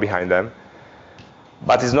power behind them,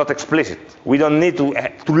 but it's not explicit. We don't need to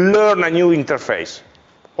learn a new interface,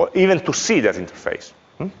 or even to see that interface.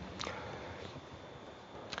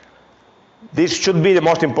 This should be the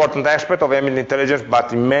most important aspect of ambient intelligence,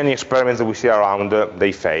 but in many experiments that we see around,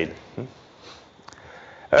 they fail.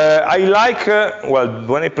 I like, well,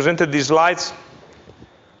 when I presented these slides,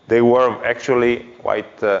 they were actually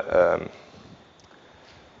quite,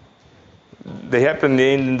 they happened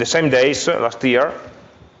in the same days last year,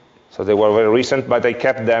 so they were very recent, but I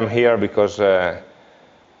kept them here because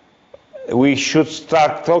we should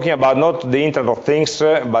start talking about not the Internet of Things,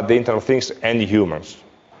 but the Internet of Things and humans.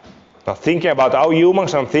 Now, thinking about how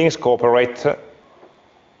humans and things cooperate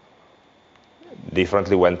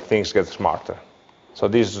differently when things get smarter. So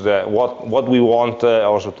this is what we want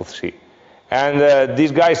also to see. And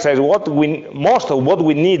this guy says most of what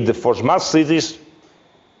we need for smart cities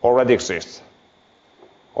already exists,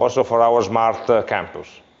 also for our smart campus.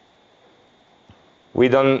 We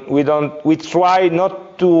try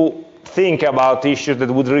not to think about issues that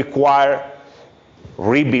would require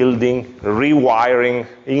rebuilding, rewiring,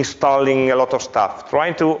 installing a lot of stuff,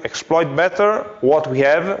 trying to exploit better what we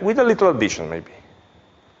have with a little addition, maybe.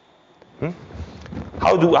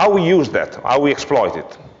 How we use that, how we exploit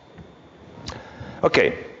it.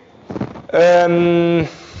 Okay.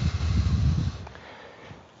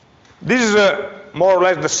 This is more or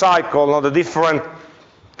less the cycle of the different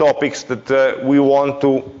topics that we want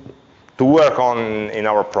to work on in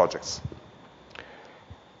our projects.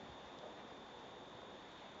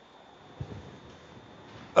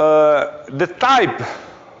 The type,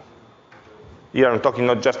 here I'm talking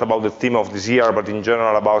not just about the theme of this year, but in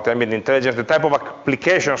general about ambient intelligence, the type of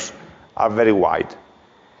applications are very wide.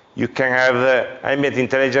 You can have ambient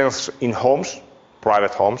intelligence in homes,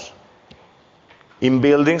 private homes, in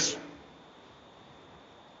buildings.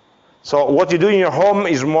 So what you do in your home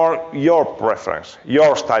is more your preference,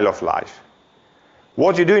 your style of life.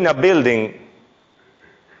 What you do in a building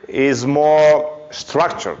is more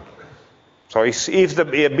structured. So if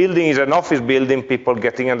a building is an office building, people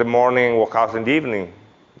get in the morning, walk out in the evening,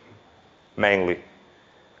 mainly.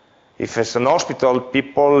 If it's an hospital,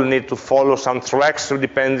 people need to follow some tracks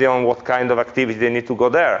depending on what kind of activity they need to go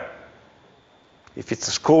there. If it's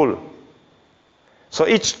a school. So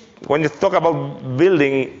when you talk about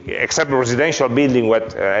building, except residential building where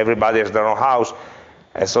everybody has their own house,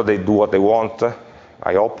 and so they do what they want,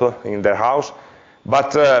 I hope, in their house.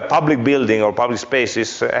 But public building or public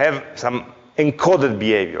spaces have some encoded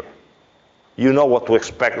behavior. You know what to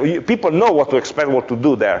expect. People know what to expect, what to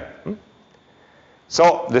do there.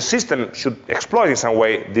 So the system should exploit in some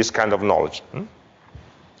way this kind of knowledge.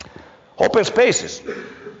 Open spaces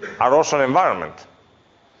are also an environment.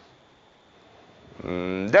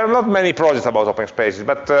 There are not many projects about open spaces,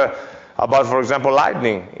 but about, for example,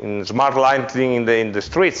 lighting, in smart lighting in the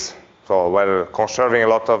streets, so we're conserving a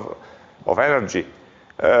lot of energy.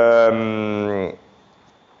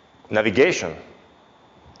 Navigation,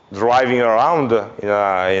 driving around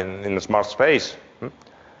in a smart space.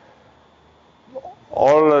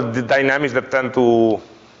 All the dynamics that tend to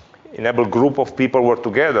enable group of people work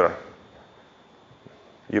together.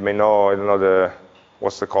 You may know, I don't know,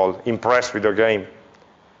 what's it called? Impress video game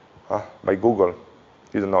by Google.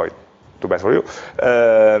 You don't know it. Too bad for you.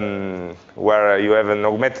 Where you have an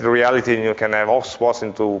augmented reality and you can have hotspots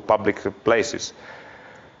into public places.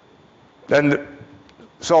 And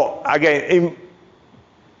so again, in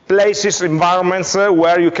places, environments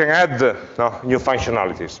where you can add new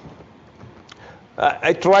functionalities.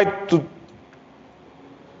 I tried to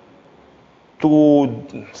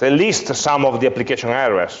list some of the application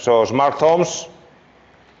areas. So smart homes,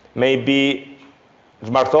 maybe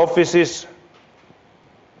smart offices,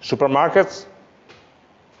 supermarkets,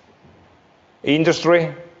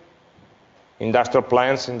 industry, industrial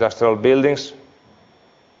plants, industrial buildings,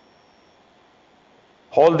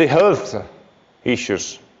 all the health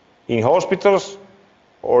issues in hospitals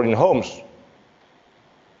or in homes.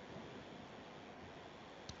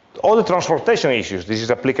 All the transportation issues, this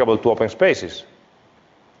is applicable to open spaces.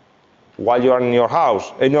 While you are in your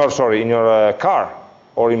house, in your car,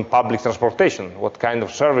 or in public transportation, what kind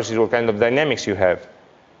of services, what kind of dynamics you have.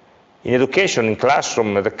 In education, in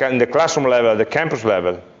classroom, in the classroom level, the campus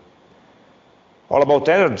level. All about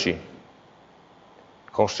energy.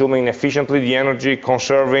 Consuming efficiently the energy,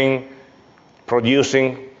 conserving,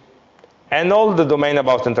 producing, and all the domain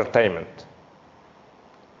about entertainment.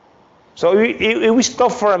 So if we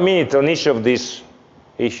stop for a minute on each of these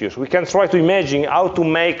issues, we can try to imagine how to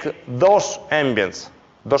make those ambients,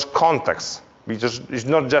 those contexts, because it's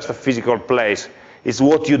not just a physical place, it's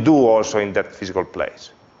what you do also in that physical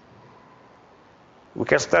place. We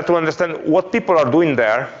can start to understand what people are doing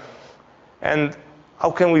there and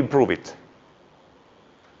how can we improve it.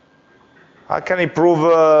 How can we improve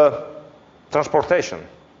transportation?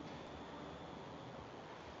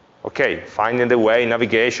 Okay, finding the way,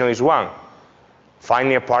 navigation is one.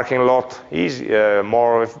 Finding a parking lot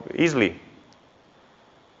more easily.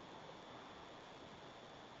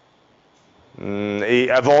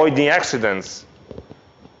 Avoiding accidents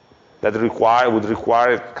that would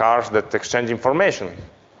require cars that exchange information.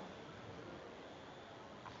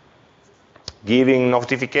 giving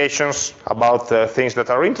notifications about things that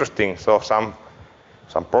are interesting. So some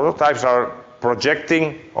prototypes are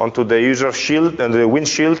projecting onto the user shield and the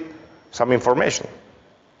windshield some information.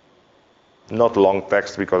 Not long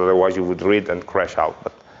text, because otherwise you would read and crash out.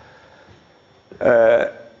 But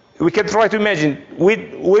we can try to imagine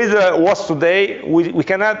with what's today, we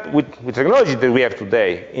can add with technology that we have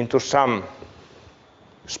today into some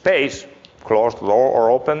space, closed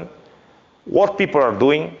or open, what people are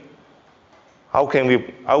doing. How can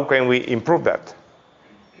we improve that?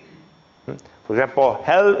 For example,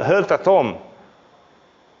 health at home.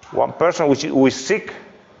 One person who is sick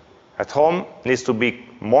at home needs to be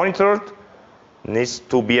monitored, needs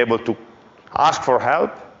to be able to ask for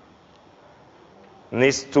help,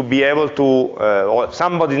 needs to be able to, or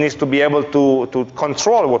somebody needs to be able to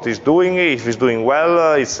control what he's doing, if he's doing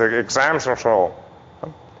well, his exams or so.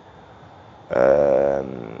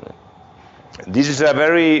 This is a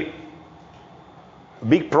very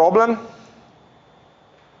big problem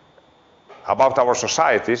about our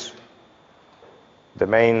societies. The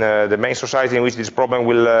main society in which this problem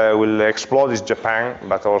will explode is Japan,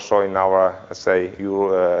 but also in our, let's say,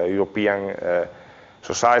 European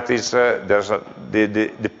societies. There's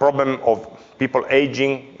the problem of people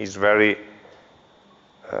aging is very.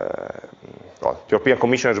 Well, the European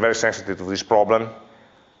Commission is very sensitive to this problem,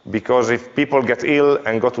 because if people get ill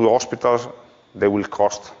and go to the hospitals, they will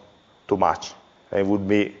cost too much. It would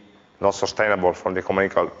be not sustainable from the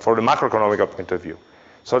macroeconomic point of view.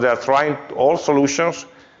 So they are trying all solutions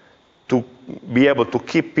to be able to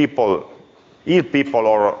keep people, ill people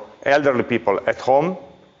or elderly people at home,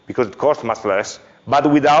 because it costs much less,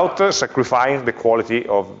 but without sacrificing the quality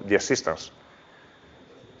of the assistance.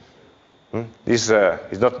 This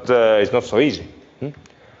is not so easy.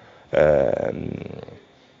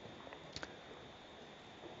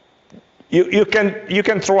 You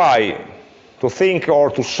can try to think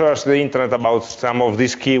or to search the internet about some of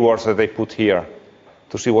these keywords that they put here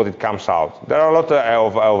to see what it comes out. There are a lot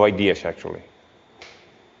of ideas, actually.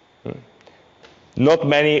 Not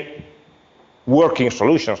many working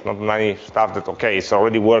solutions, not many stuff that, okay, it's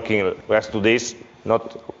already working, let's do this,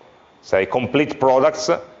 not, say, complete products,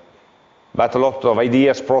 but a lot of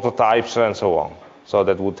ideas, prototypes, and so on. So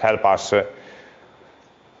that would help us.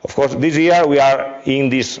 Of course, this year we are in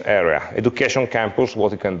this area, education campus,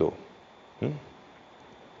 what you can do.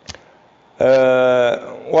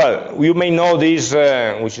 Well, you may know this,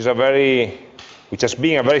 which has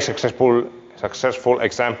been a very successful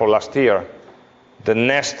example last year, the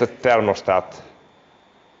Nest thermostat.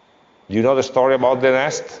 Do you know the story about the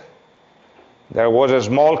Nest? There was a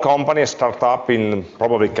small company, a startup in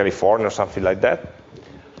probably California or something like that,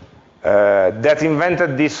 that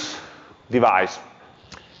invented this device,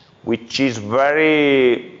 which is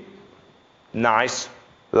very nice,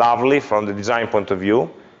 lovely from the design point of view.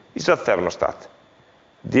 It's a thermostat.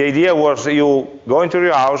 The idea was you go into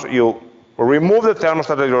your house, you remove the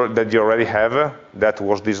thermostat that you already have, that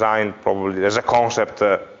was designed probably as a concept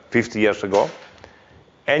 50 years ago,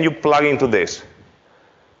 and you plug into this.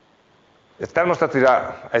 The thermostat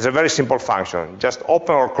has a very simple function. Just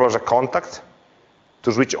open or close a contact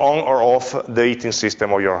to switch on or off the heating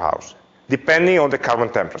system of your house, depending on the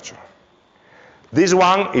current temperature. This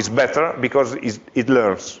one is better because it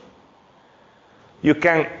learns. You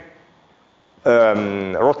can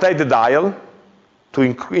rotate the dial to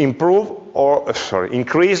increase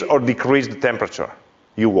or decrease the temperature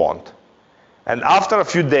you want. And after a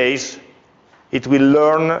few days, it will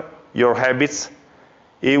learn your habits.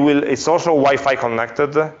 It's also Wi-Fi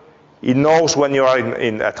connected. It knows when you are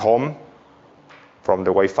at home from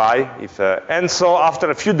the Wi-Fi. And so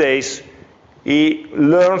after a few days, it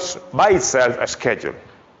learns by itself a schedule.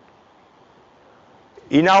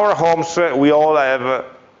 In our homes, we all have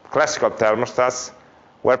classical thermostats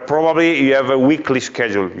where probably you have a weekly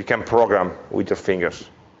schedule you can program with your fingers.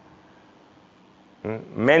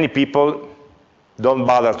 Many people don't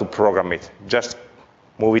bother to program it, just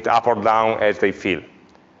move it up or down as they feel.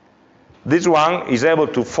 This one is able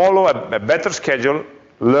to follow a better schedule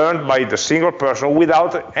learned by the single person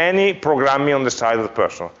without any programming on the side of the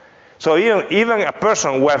person. So even a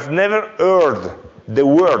person who has never heard the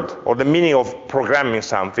word or the meaning of programming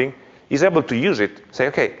something is able to use it. Say,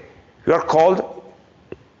 okay, you are cold,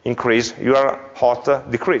 increase, you are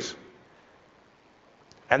hot, decrease.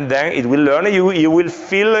 And then it will learn, you will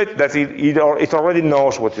feel it that it already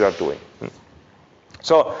knows what you are doing.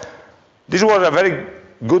 So this was a very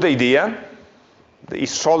good idea. It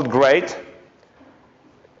sold great.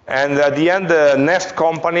 And at the end, the Nest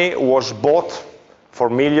company was bought for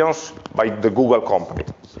millions by the Google company.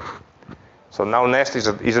 So now Nest is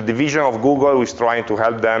a division of Google who is trying to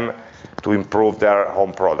help them to improve their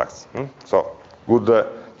home products. So good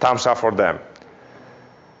thumbs up for them.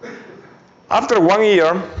 After 1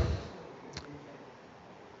 year,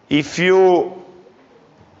 if you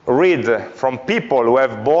read from people who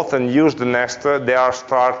have bought and used the Nest, they are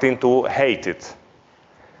starting to hate it.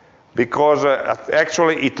 Because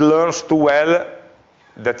actually it learns too well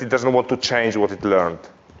that it doesn't want to change what it learned.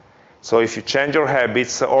 So if you change your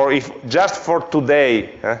habits, or if just for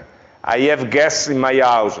today, I have guests in my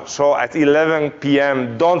house, so at 11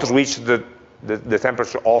 p.m. don't switch the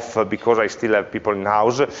temperature off because I still have people in the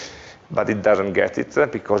house, but it doesn't get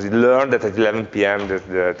it because it learned that at 11 p.m.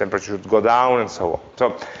 the temperature should go down and so on.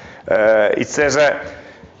 So it says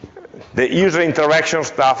the user interaction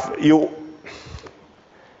stuff,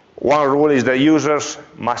 one rule is that users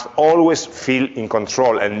must always feel in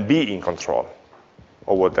control and be in control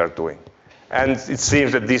of what they're doing. And it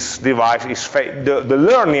seems that this device is the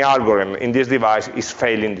learning algorithm in this device is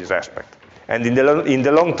failing this aspect. And in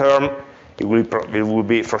the long term, it will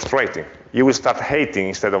be frustrating. You will start hating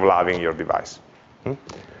instead of loving your device.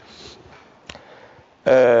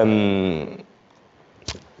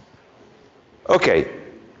 Okay.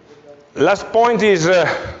 Last point is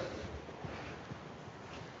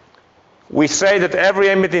we say that every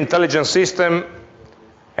ambient intelligence system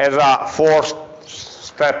has a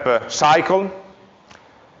 4-step cycle.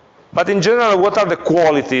 But in general, what are the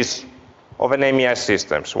qualities of an AmI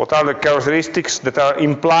systems? What are the characteristics that are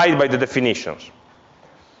implied by the definitions?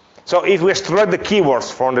 So if we extract the keywords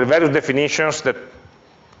from the various definitions that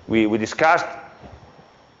we discussed,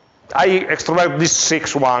 I extract these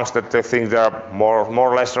 6 ones that I think they are more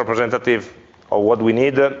or less representative of what we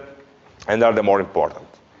need and are the more important.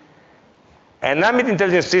 An ambient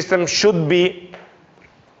intelligence system should be,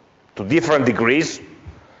 to different degrees,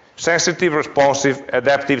 sensitive, responsive,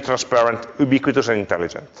 adaptive, transparent, ubiquitous, and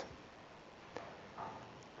intelligent.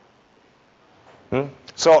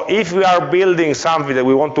 So if we are building something that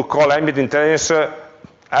we want to call ambient intelligence,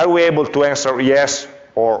 are we able to answer yes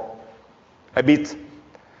or a bit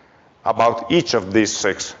about each of these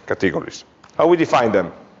 6 categories? How we define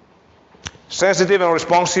them? Sensitive and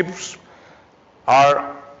responsive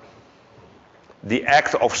are the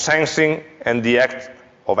act of sensing and the act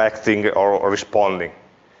of acting or responding.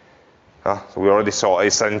 So we already saw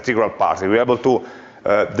it's an integral part. We're able to,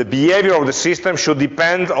 the behavior of the system should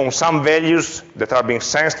depend on some values that are being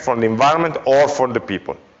sensed from the environment or from the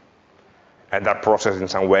people, and are processed in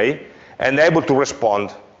some way, and able to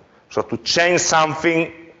respond, so to change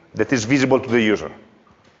something that is visible to the user,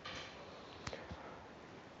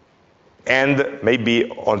 and maybe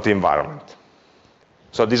on the environment.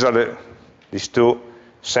 So these are these 2,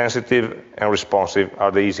 sensitive and responsive,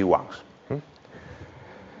 are the easy ones.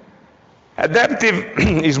 Adaptive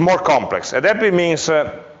is more complex. Adaptive means,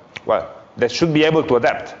 well, they should be able to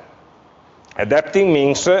adapt. Adapting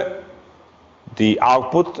means the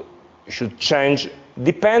output should change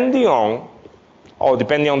depending on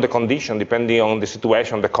the condition, depending on the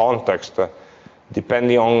situation, the context,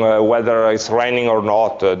 depending on whether it's raining or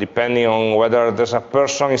not, depending on whether there's a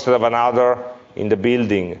person instead of another in the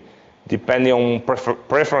building, depending on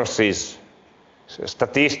preferences,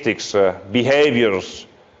 statistics, behaviors,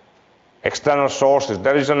 external sources.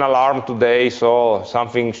 There is an alarm today, so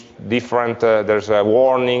something different. There's a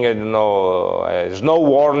warning, there's no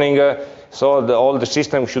warning. So all the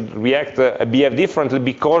systems should react, behave differently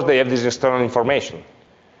because they have this external information.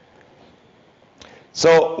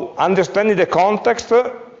 So understanding the context,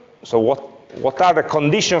 so what are the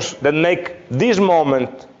conditions that make this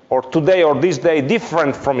moment or today or this day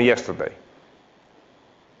different from yesterday?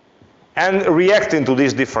 And reacting to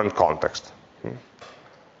this different context.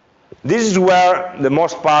 This is where the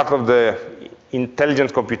most part of the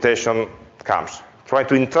intelligent computation comes. Try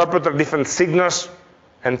to interpret the different signals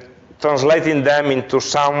and translating them into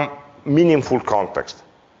some meaningful context.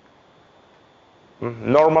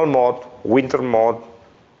 Normal mode, winter mode,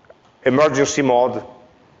 emergency mode.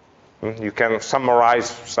 You can summarize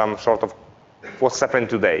some sort of what's happening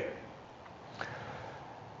today.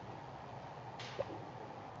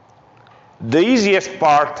 The easiest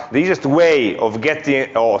part, the easiest way of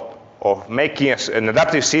getting of making an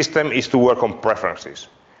adaptive system is to work on preferences.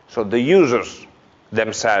 So the users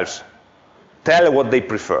themselves tell what they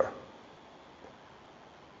prefer.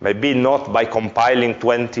 Maybe not by compiling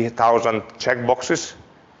 20,000 checkboxes,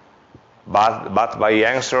 but by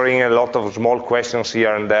answering a lot of small questions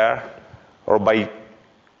here and there, or by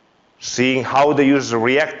seeing how the user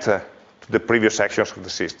react to the previous actions of the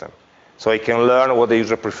system. So he can learn what the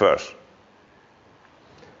user prefers.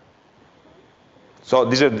 So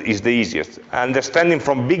this is the easiest. Understanding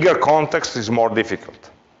from bigger context is more difficult.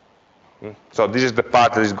 So this is the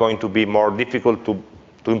part that is going to be more difficult to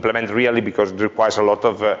implement really, because it requires a lot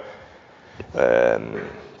of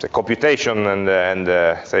the computation and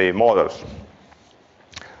say models.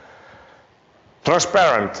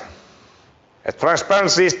 Transparent. A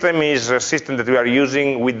transparent system is a system that we are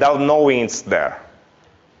using without knowing it's there,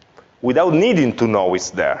 without needing to know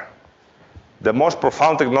it's there. The most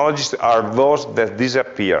profound technologies are those that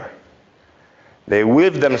disappear. They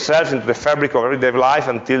weave themselves into the fabric of everyday life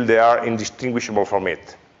until they are indistinguishable from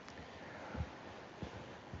it.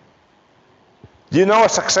 Do you know a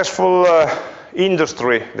successful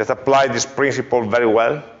industry that applied this principle very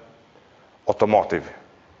well? Automotive.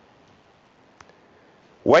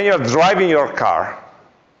 When you're driving your car,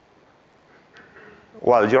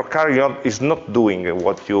 well, your car is not doing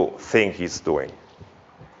what you think it's doing.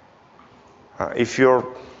 If you're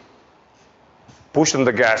pushing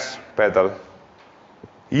the gas pedal,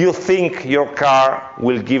 you think your car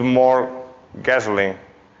will give more gasoline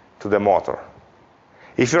to the motor.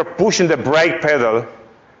 If you're pushing the brake pedal,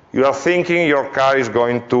 you are thinking your car is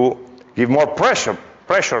going to give more pressure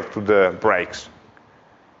to the brakes.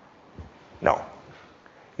 No.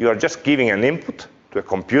 You are just giving an input to a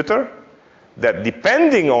computer that,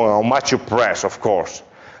 depending on how much you press, of course,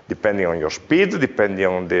 depending on your speed, depending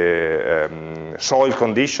on the soil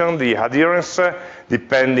condition, the adherence,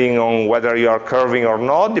 depending on whether you are curving or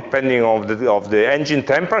not, depending on the engine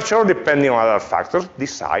temperature, depending on other factors,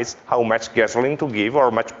 decides how much gasoline to give or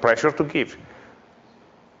how much pressure to give.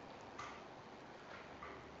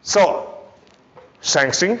 So,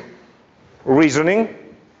 sensing, reasoning,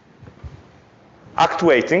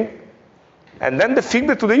 actuating, and then the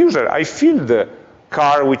feedback to the user. I feel the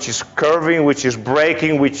car which is curving, which is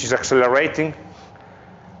braking, which is accelerating,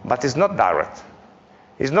 but it's not direct.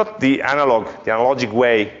 It's not the analogic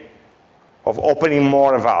way of opening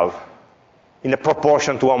more a valve in a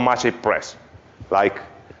proportion to how much I press, like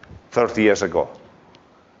 30 years ago.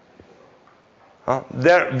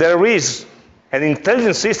 There is an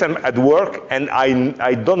intelligent system at work, and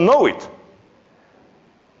I don't know it.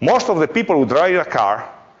 Most of the people who drive a car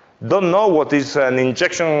don't know what is an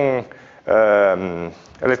injection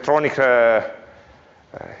electronic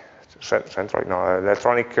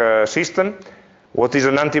system, what is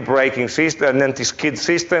an anti-braking system, an anti-skid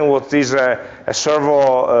system, what is a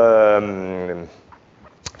servo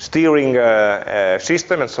steering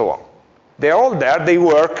system, and so on. They're all there, they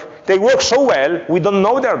work so well, we don't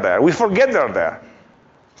know they're there, we forget they're there.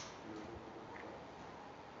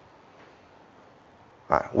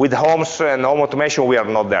 With homes and home automation, we are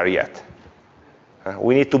not there yet.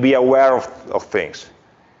 We need to be aware of things.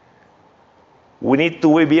 We need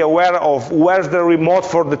to be aware of where's the remote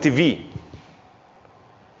for the TV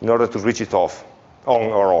in order to switch it off, on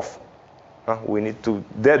or off. We need to,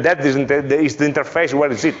 that is the interface,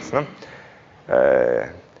 where is it?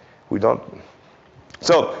 We don't.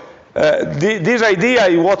 So this idea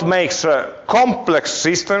is what makes complex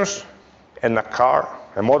systems, and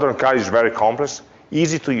a modern car is very complex,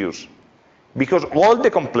 easy to use. Because all the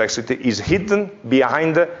complexity is hidden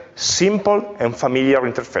behind simple and familiar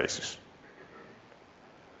interfaces.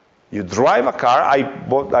 You drive a car.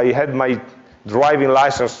 I had my driving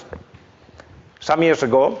license some years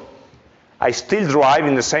ago. I still drive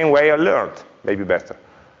in the same way I learned, maybe better,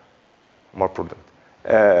 more prudent.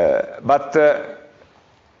 But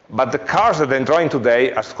the cars that I'm driving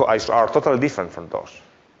today are totally different from those.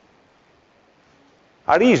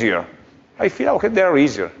 Are easier. I feel, okay, they're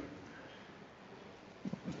easier.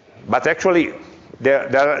 But actually,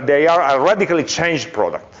 they are a radically changed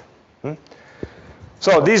product.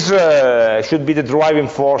 So this should be the driving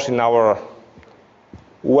force in our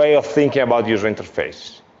way of thinking about user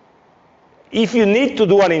interfaces. If you need to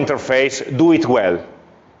do an interface, do it well.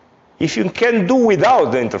 If you can do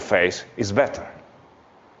without the interface, it's better.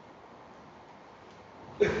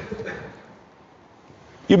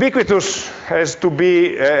 Ubiquitous has to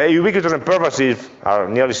be, ubiquitous and pervasive are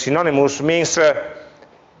nearly synonymous, means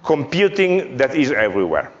computing that is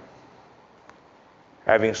everywhere.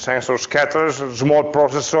 Having sensor scatters, small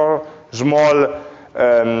processor, small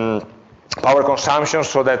power consumption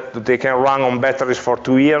so that they can run on batteries for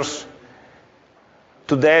 2 years.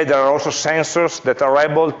 Today there are also sensors that are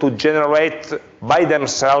able to generate by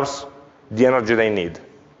themselves the energy they need.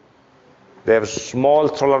 They have small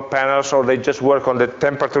solar panels, or they just work on the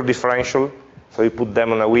temperature differential. So you put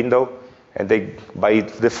them on a window, and by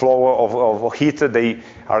the flow of heat, they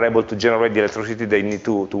are able to generate the electricity they need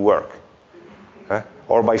to work,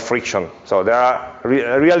 or by friction. So there are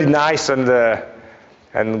really nice and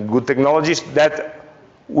good technologies that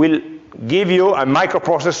will give you a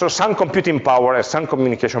microprocessor, some computing power, and some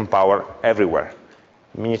communication power everywhere.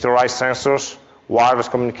 miniaturized sensors, wireless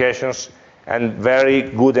communications, and very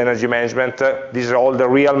good energy management. These are all the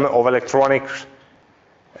realm of electronics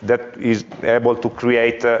that is able to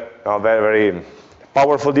create very, very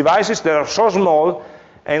powerful devices that are so small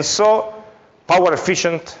and so power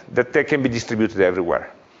efficient that they can be distributed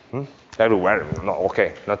everywhere. Everywhere? No,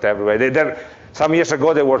 okay, not everywhere. Some years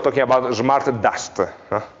ago they were talking about smart dust,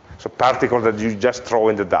 so particles that you just throw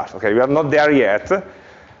in the dust. Okay, we are not there yet,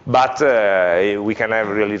 but we can have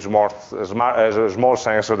really small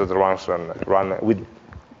sensor that run with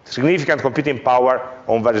significant computing power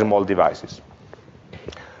on very small devices.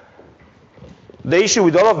 The issue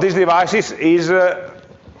with all of these devices is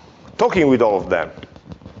talking with all of them.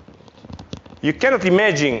 You cannot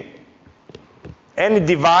imagine any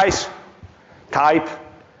device type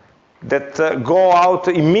that go out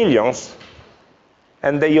in millions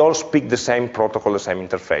and they all speak the same protocol, the same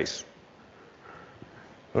interface.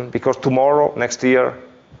 Because tomorrow, next year,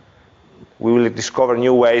 we will discover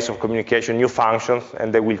new ways of communication, new functions,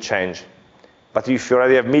 and they will change. But if you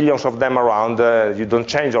already have millions of them around, you don't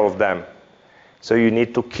change all of them. So you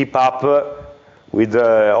need to keep up with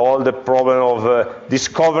all the problem of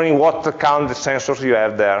discovering what kind of sensors you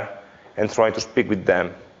have there and trying to speak with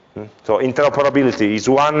them. So interoperability is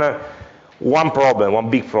one problem, one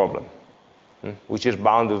big problem, which is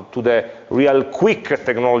bound to the real quick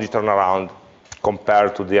technology turnaround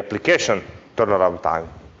compared to the application turnaround time.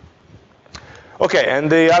 Okay, and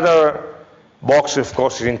the other box, of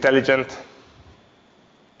course, is intelligent.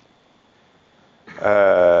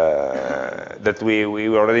 That we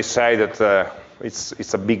already say that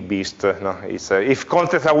it's a big beast. No? If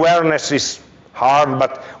content awareness is hard,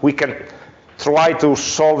 but we can try to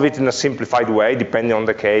solve it in a simplified way, depending on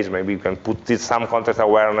the case. Maybe you can put some content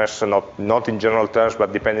awareness, not in general terms,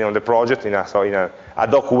 but depending on the project, in a ad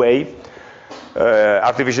hoc way.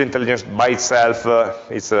 Artificial intelligence by itself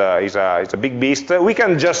is a big beast. We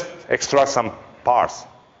can just extract some parts.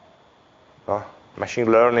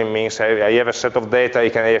 Machine learning means I have a set of data, I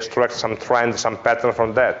can extract some trend, some pattern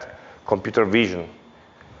from that. Computer vision,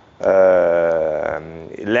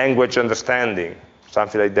 language understanding,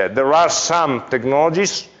 something like that. There are some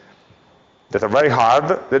technologies that are very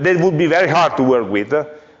hard, that they would be very hard to work with,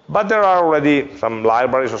 but there are already some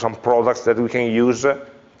libraries or some products that we can use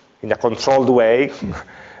in a controlled way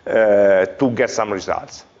to get some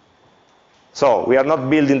results. So we are not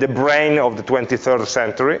building the brain of the 23rd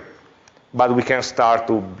century, but we can start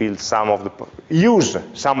to build use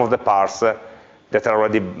some of the parts that are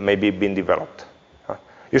already maybe been developed.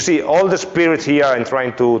 You see, all the spirit here in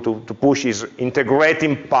trying to push is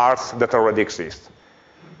integrating parts that already exist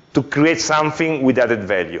to create something with added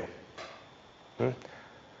value.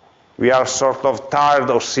 We are sort of tired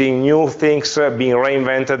of seeing new things being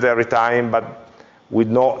reinvented every time, but with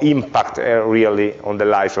no impact really on the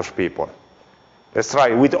lives of people. Let's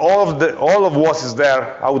try, with all of what is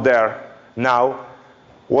there out there now,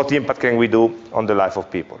 what impact can we do on the life of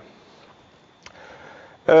people?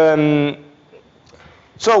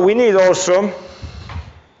 So we need also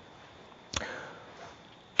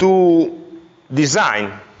to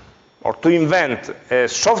design or to invent a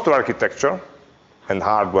software architecture and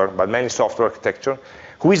hardware, but mainly software architecture,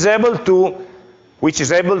 which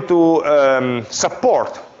is able to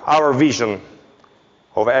support our vision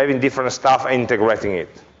of having different stuff and integrating it.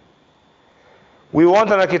 We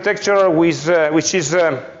want an architecture which is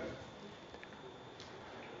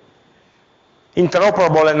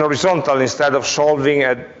interoperable and horizontal instead of solving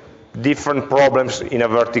different problems in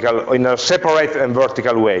a separate and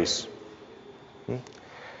vertical ways.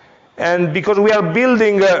 And because we are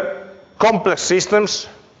building complex systems,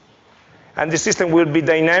 and the system will be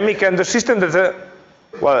dynamic, and the system that,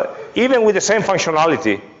 well, even with the same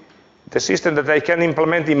functionality, the system that I can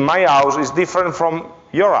implement in my house is different from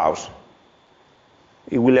your house.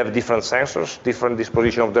 It will have different sensors, different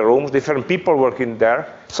disposition of the rooms, different people working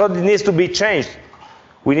there. So it needs to be changed.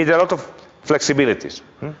 We need a lot of flexibilities.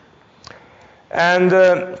 And,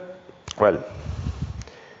 well,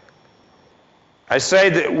 I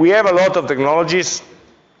said we have a lot of technologies.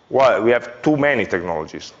 Well, we have too many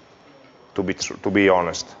technologies, to be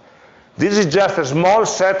honest. This is just a small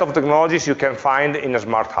set of technologies you can find in a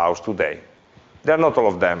smart house today. They're not all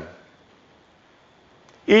of them.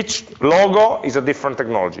 Each logo is a different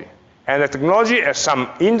technology. And the technology has some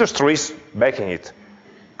industries backing it,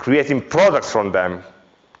 creating products from them,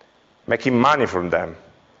 making money from them.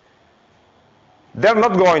 They're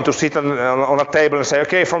not going to sit on a table and say,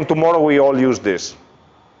 okay, from tomorrow we all use this.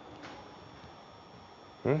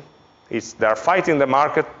 They're fighting the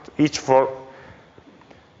market,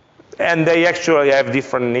 and they actually have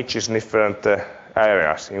different niches, different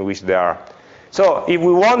areas in which they are So if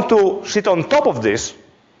we want to sit on top of this,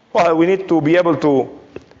 well, we need to be able to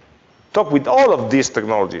talk with all of these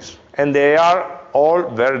technologies. And they are all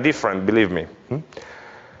very different, believe me.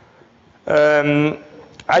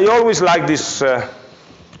 I always like this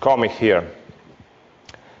comic here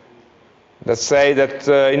that say that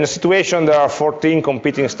in a situation there are 14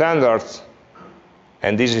 competing standards,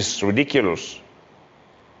 and this is ridiculous.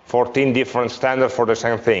 14 different standards for the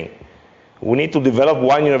same thing. We need to develop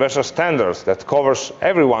one universal standard that covers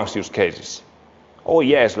everyone's use cases. Oh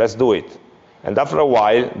yes, let's do it. And after a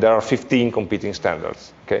while, there are 15 competing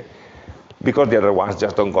standards, okay? Because the other ones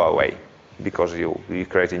just don't go away, because you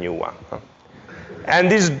create a new one. Huh? And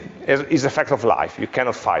this is a fact of life. You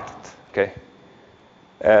cannot fight it,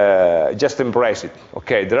 okay? Just embrace it.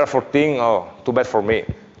 Okay, there are 14, oh, too bad for me.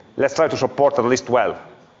 Let's try to support at least 12.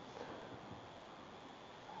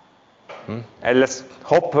 And let's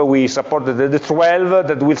hope we support the 12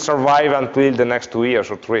 that will survive until the next 2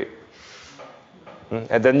 years or 3.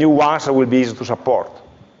 And the new ones will be easy to support.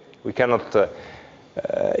 We cannot,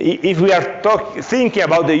 if we are thinking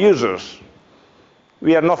about the users,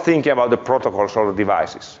 we are not thinking about the protocols or the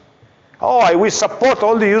devices. Oh, I will support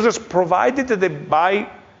all the users provided that they buy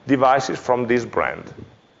devices from this brand.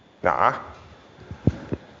 Nah.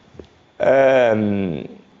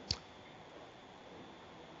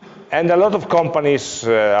 And a lot of companies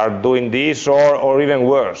are doing this, or even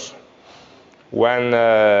worse. When,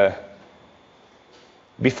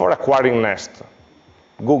 before acquiring Nest,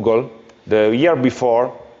 Google, the year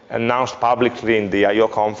before, announced publicly in the I/O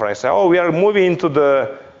conference, oh, we are moving into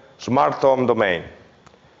the smart home domain.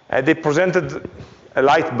 And they presented a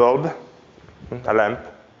light bulb, a lamp,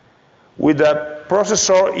 with a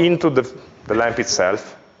processor into the lamp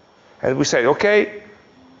itself. And we said, okay,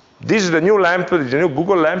 this is the new lamp, the new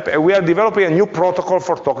Google lamp, and we are developing a new protocol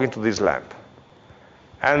for talking to this lamp.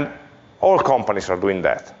 And all companies are doing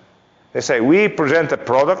that. They say, we present a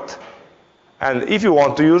product, and if you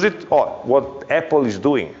want to use it, oh, what Apple is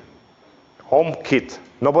doing, HomeKit.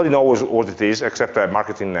 Nobody knows what it is except a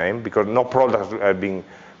marketing name, because no products have been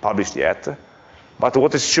published yet. But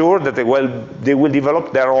what is sure that they will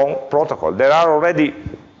develop their own protocol. There are already,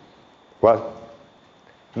 well,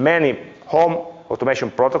 many home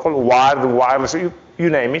automation protocol, wired, wireless, you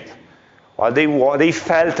name it. Well, they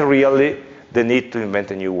felt really the need to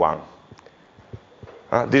invent a new one.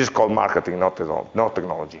 This is called marketing, not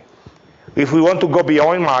technology. If we want to go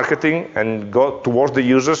beyond marketing and go towards the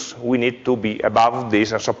users, we need to be above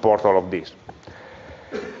this and support all of this.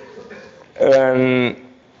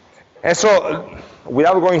 And so,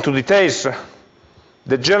 without going into details,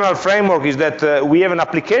 the general framework is that we have an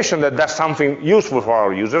application that does something useful for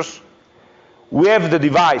our users. We have the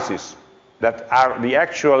devices that are the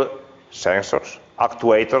actual sensors,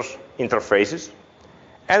 actuators, interfaces,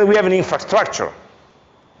 and we have an infrastructure.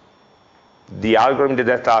 The algorithm, the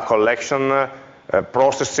data collection,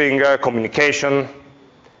 processing, communication,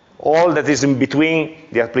 all that is in between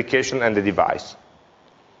the application and the device.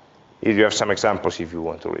 If you have some examples, if you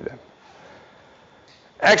want to read them.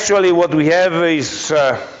 Actually, what we have is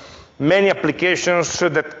many applications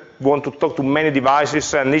that want to talk to many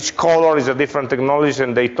devices, and each color is a different technology,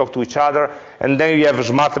 and they talk to each other. And then you have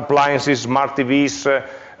smart appliances, smart TVs,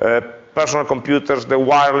 personal computers, the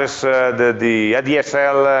wireless, the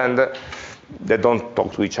ADSL, and they don't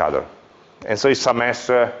talk to each other. And so it's a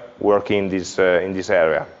mess working in this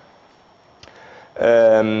area.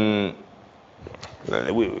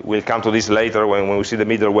 We'll come to this later when we see the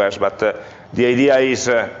middlewares, but the idea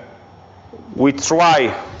is we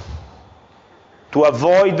try to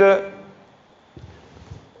avoid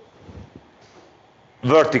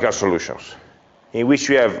vertical solutions, in which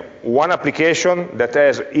you have one application that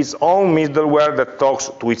has its own middleware that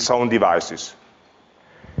talks to its own devices.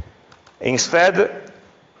 Instead,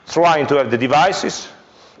 trying to have the devices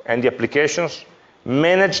and the applications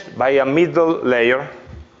managed by a middle layer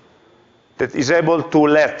that is able to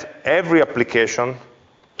let every application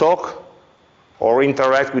talk or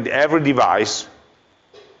interact with every device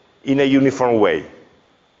in a uniform way.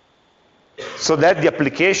 So that the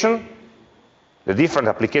application, the different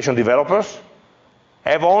application developers,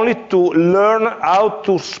 have only to learn how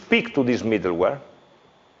to speak to this middleware.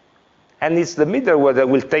 And it's the middleware that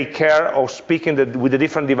will take care of speaking with the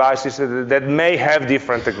different devices that may have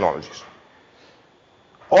different technologies.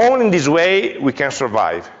 Only in this way we can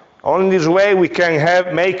survive. Only in this way we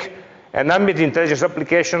can make an ambient intelligence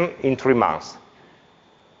application in 3 months.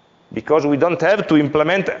 Because we don't have to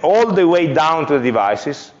implement all the way down to the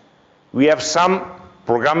devices. We have some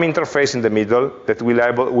programming interface in the middle that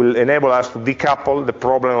will enable us to decouple the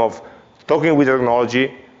problem of talking with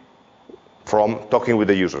technology from talking with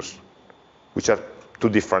the users. which are two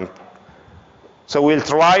different. So we'll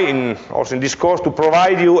try, also in this course, to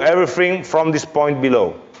provide you everything from this point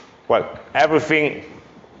below. Well, everything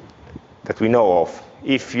that we know of.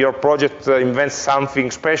 If your project invents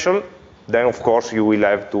something special, then of course you will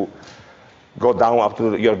have to go down up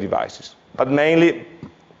to your devices. But mainly,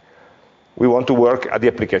 we want to work at the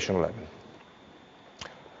application level.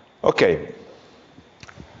 Okay.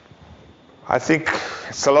 I think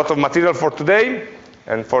it's a lot of material for today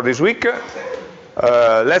and for this week.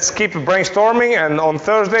 Let's keep brainstorming, and on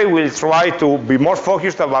Thursday we'll try to be more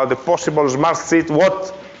focused about the possible smart city,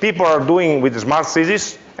 what people are doing with the smart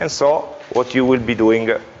cities, and so what you will be doing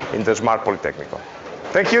in the Smart Politecnico.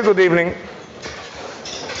 Thank you, good evening.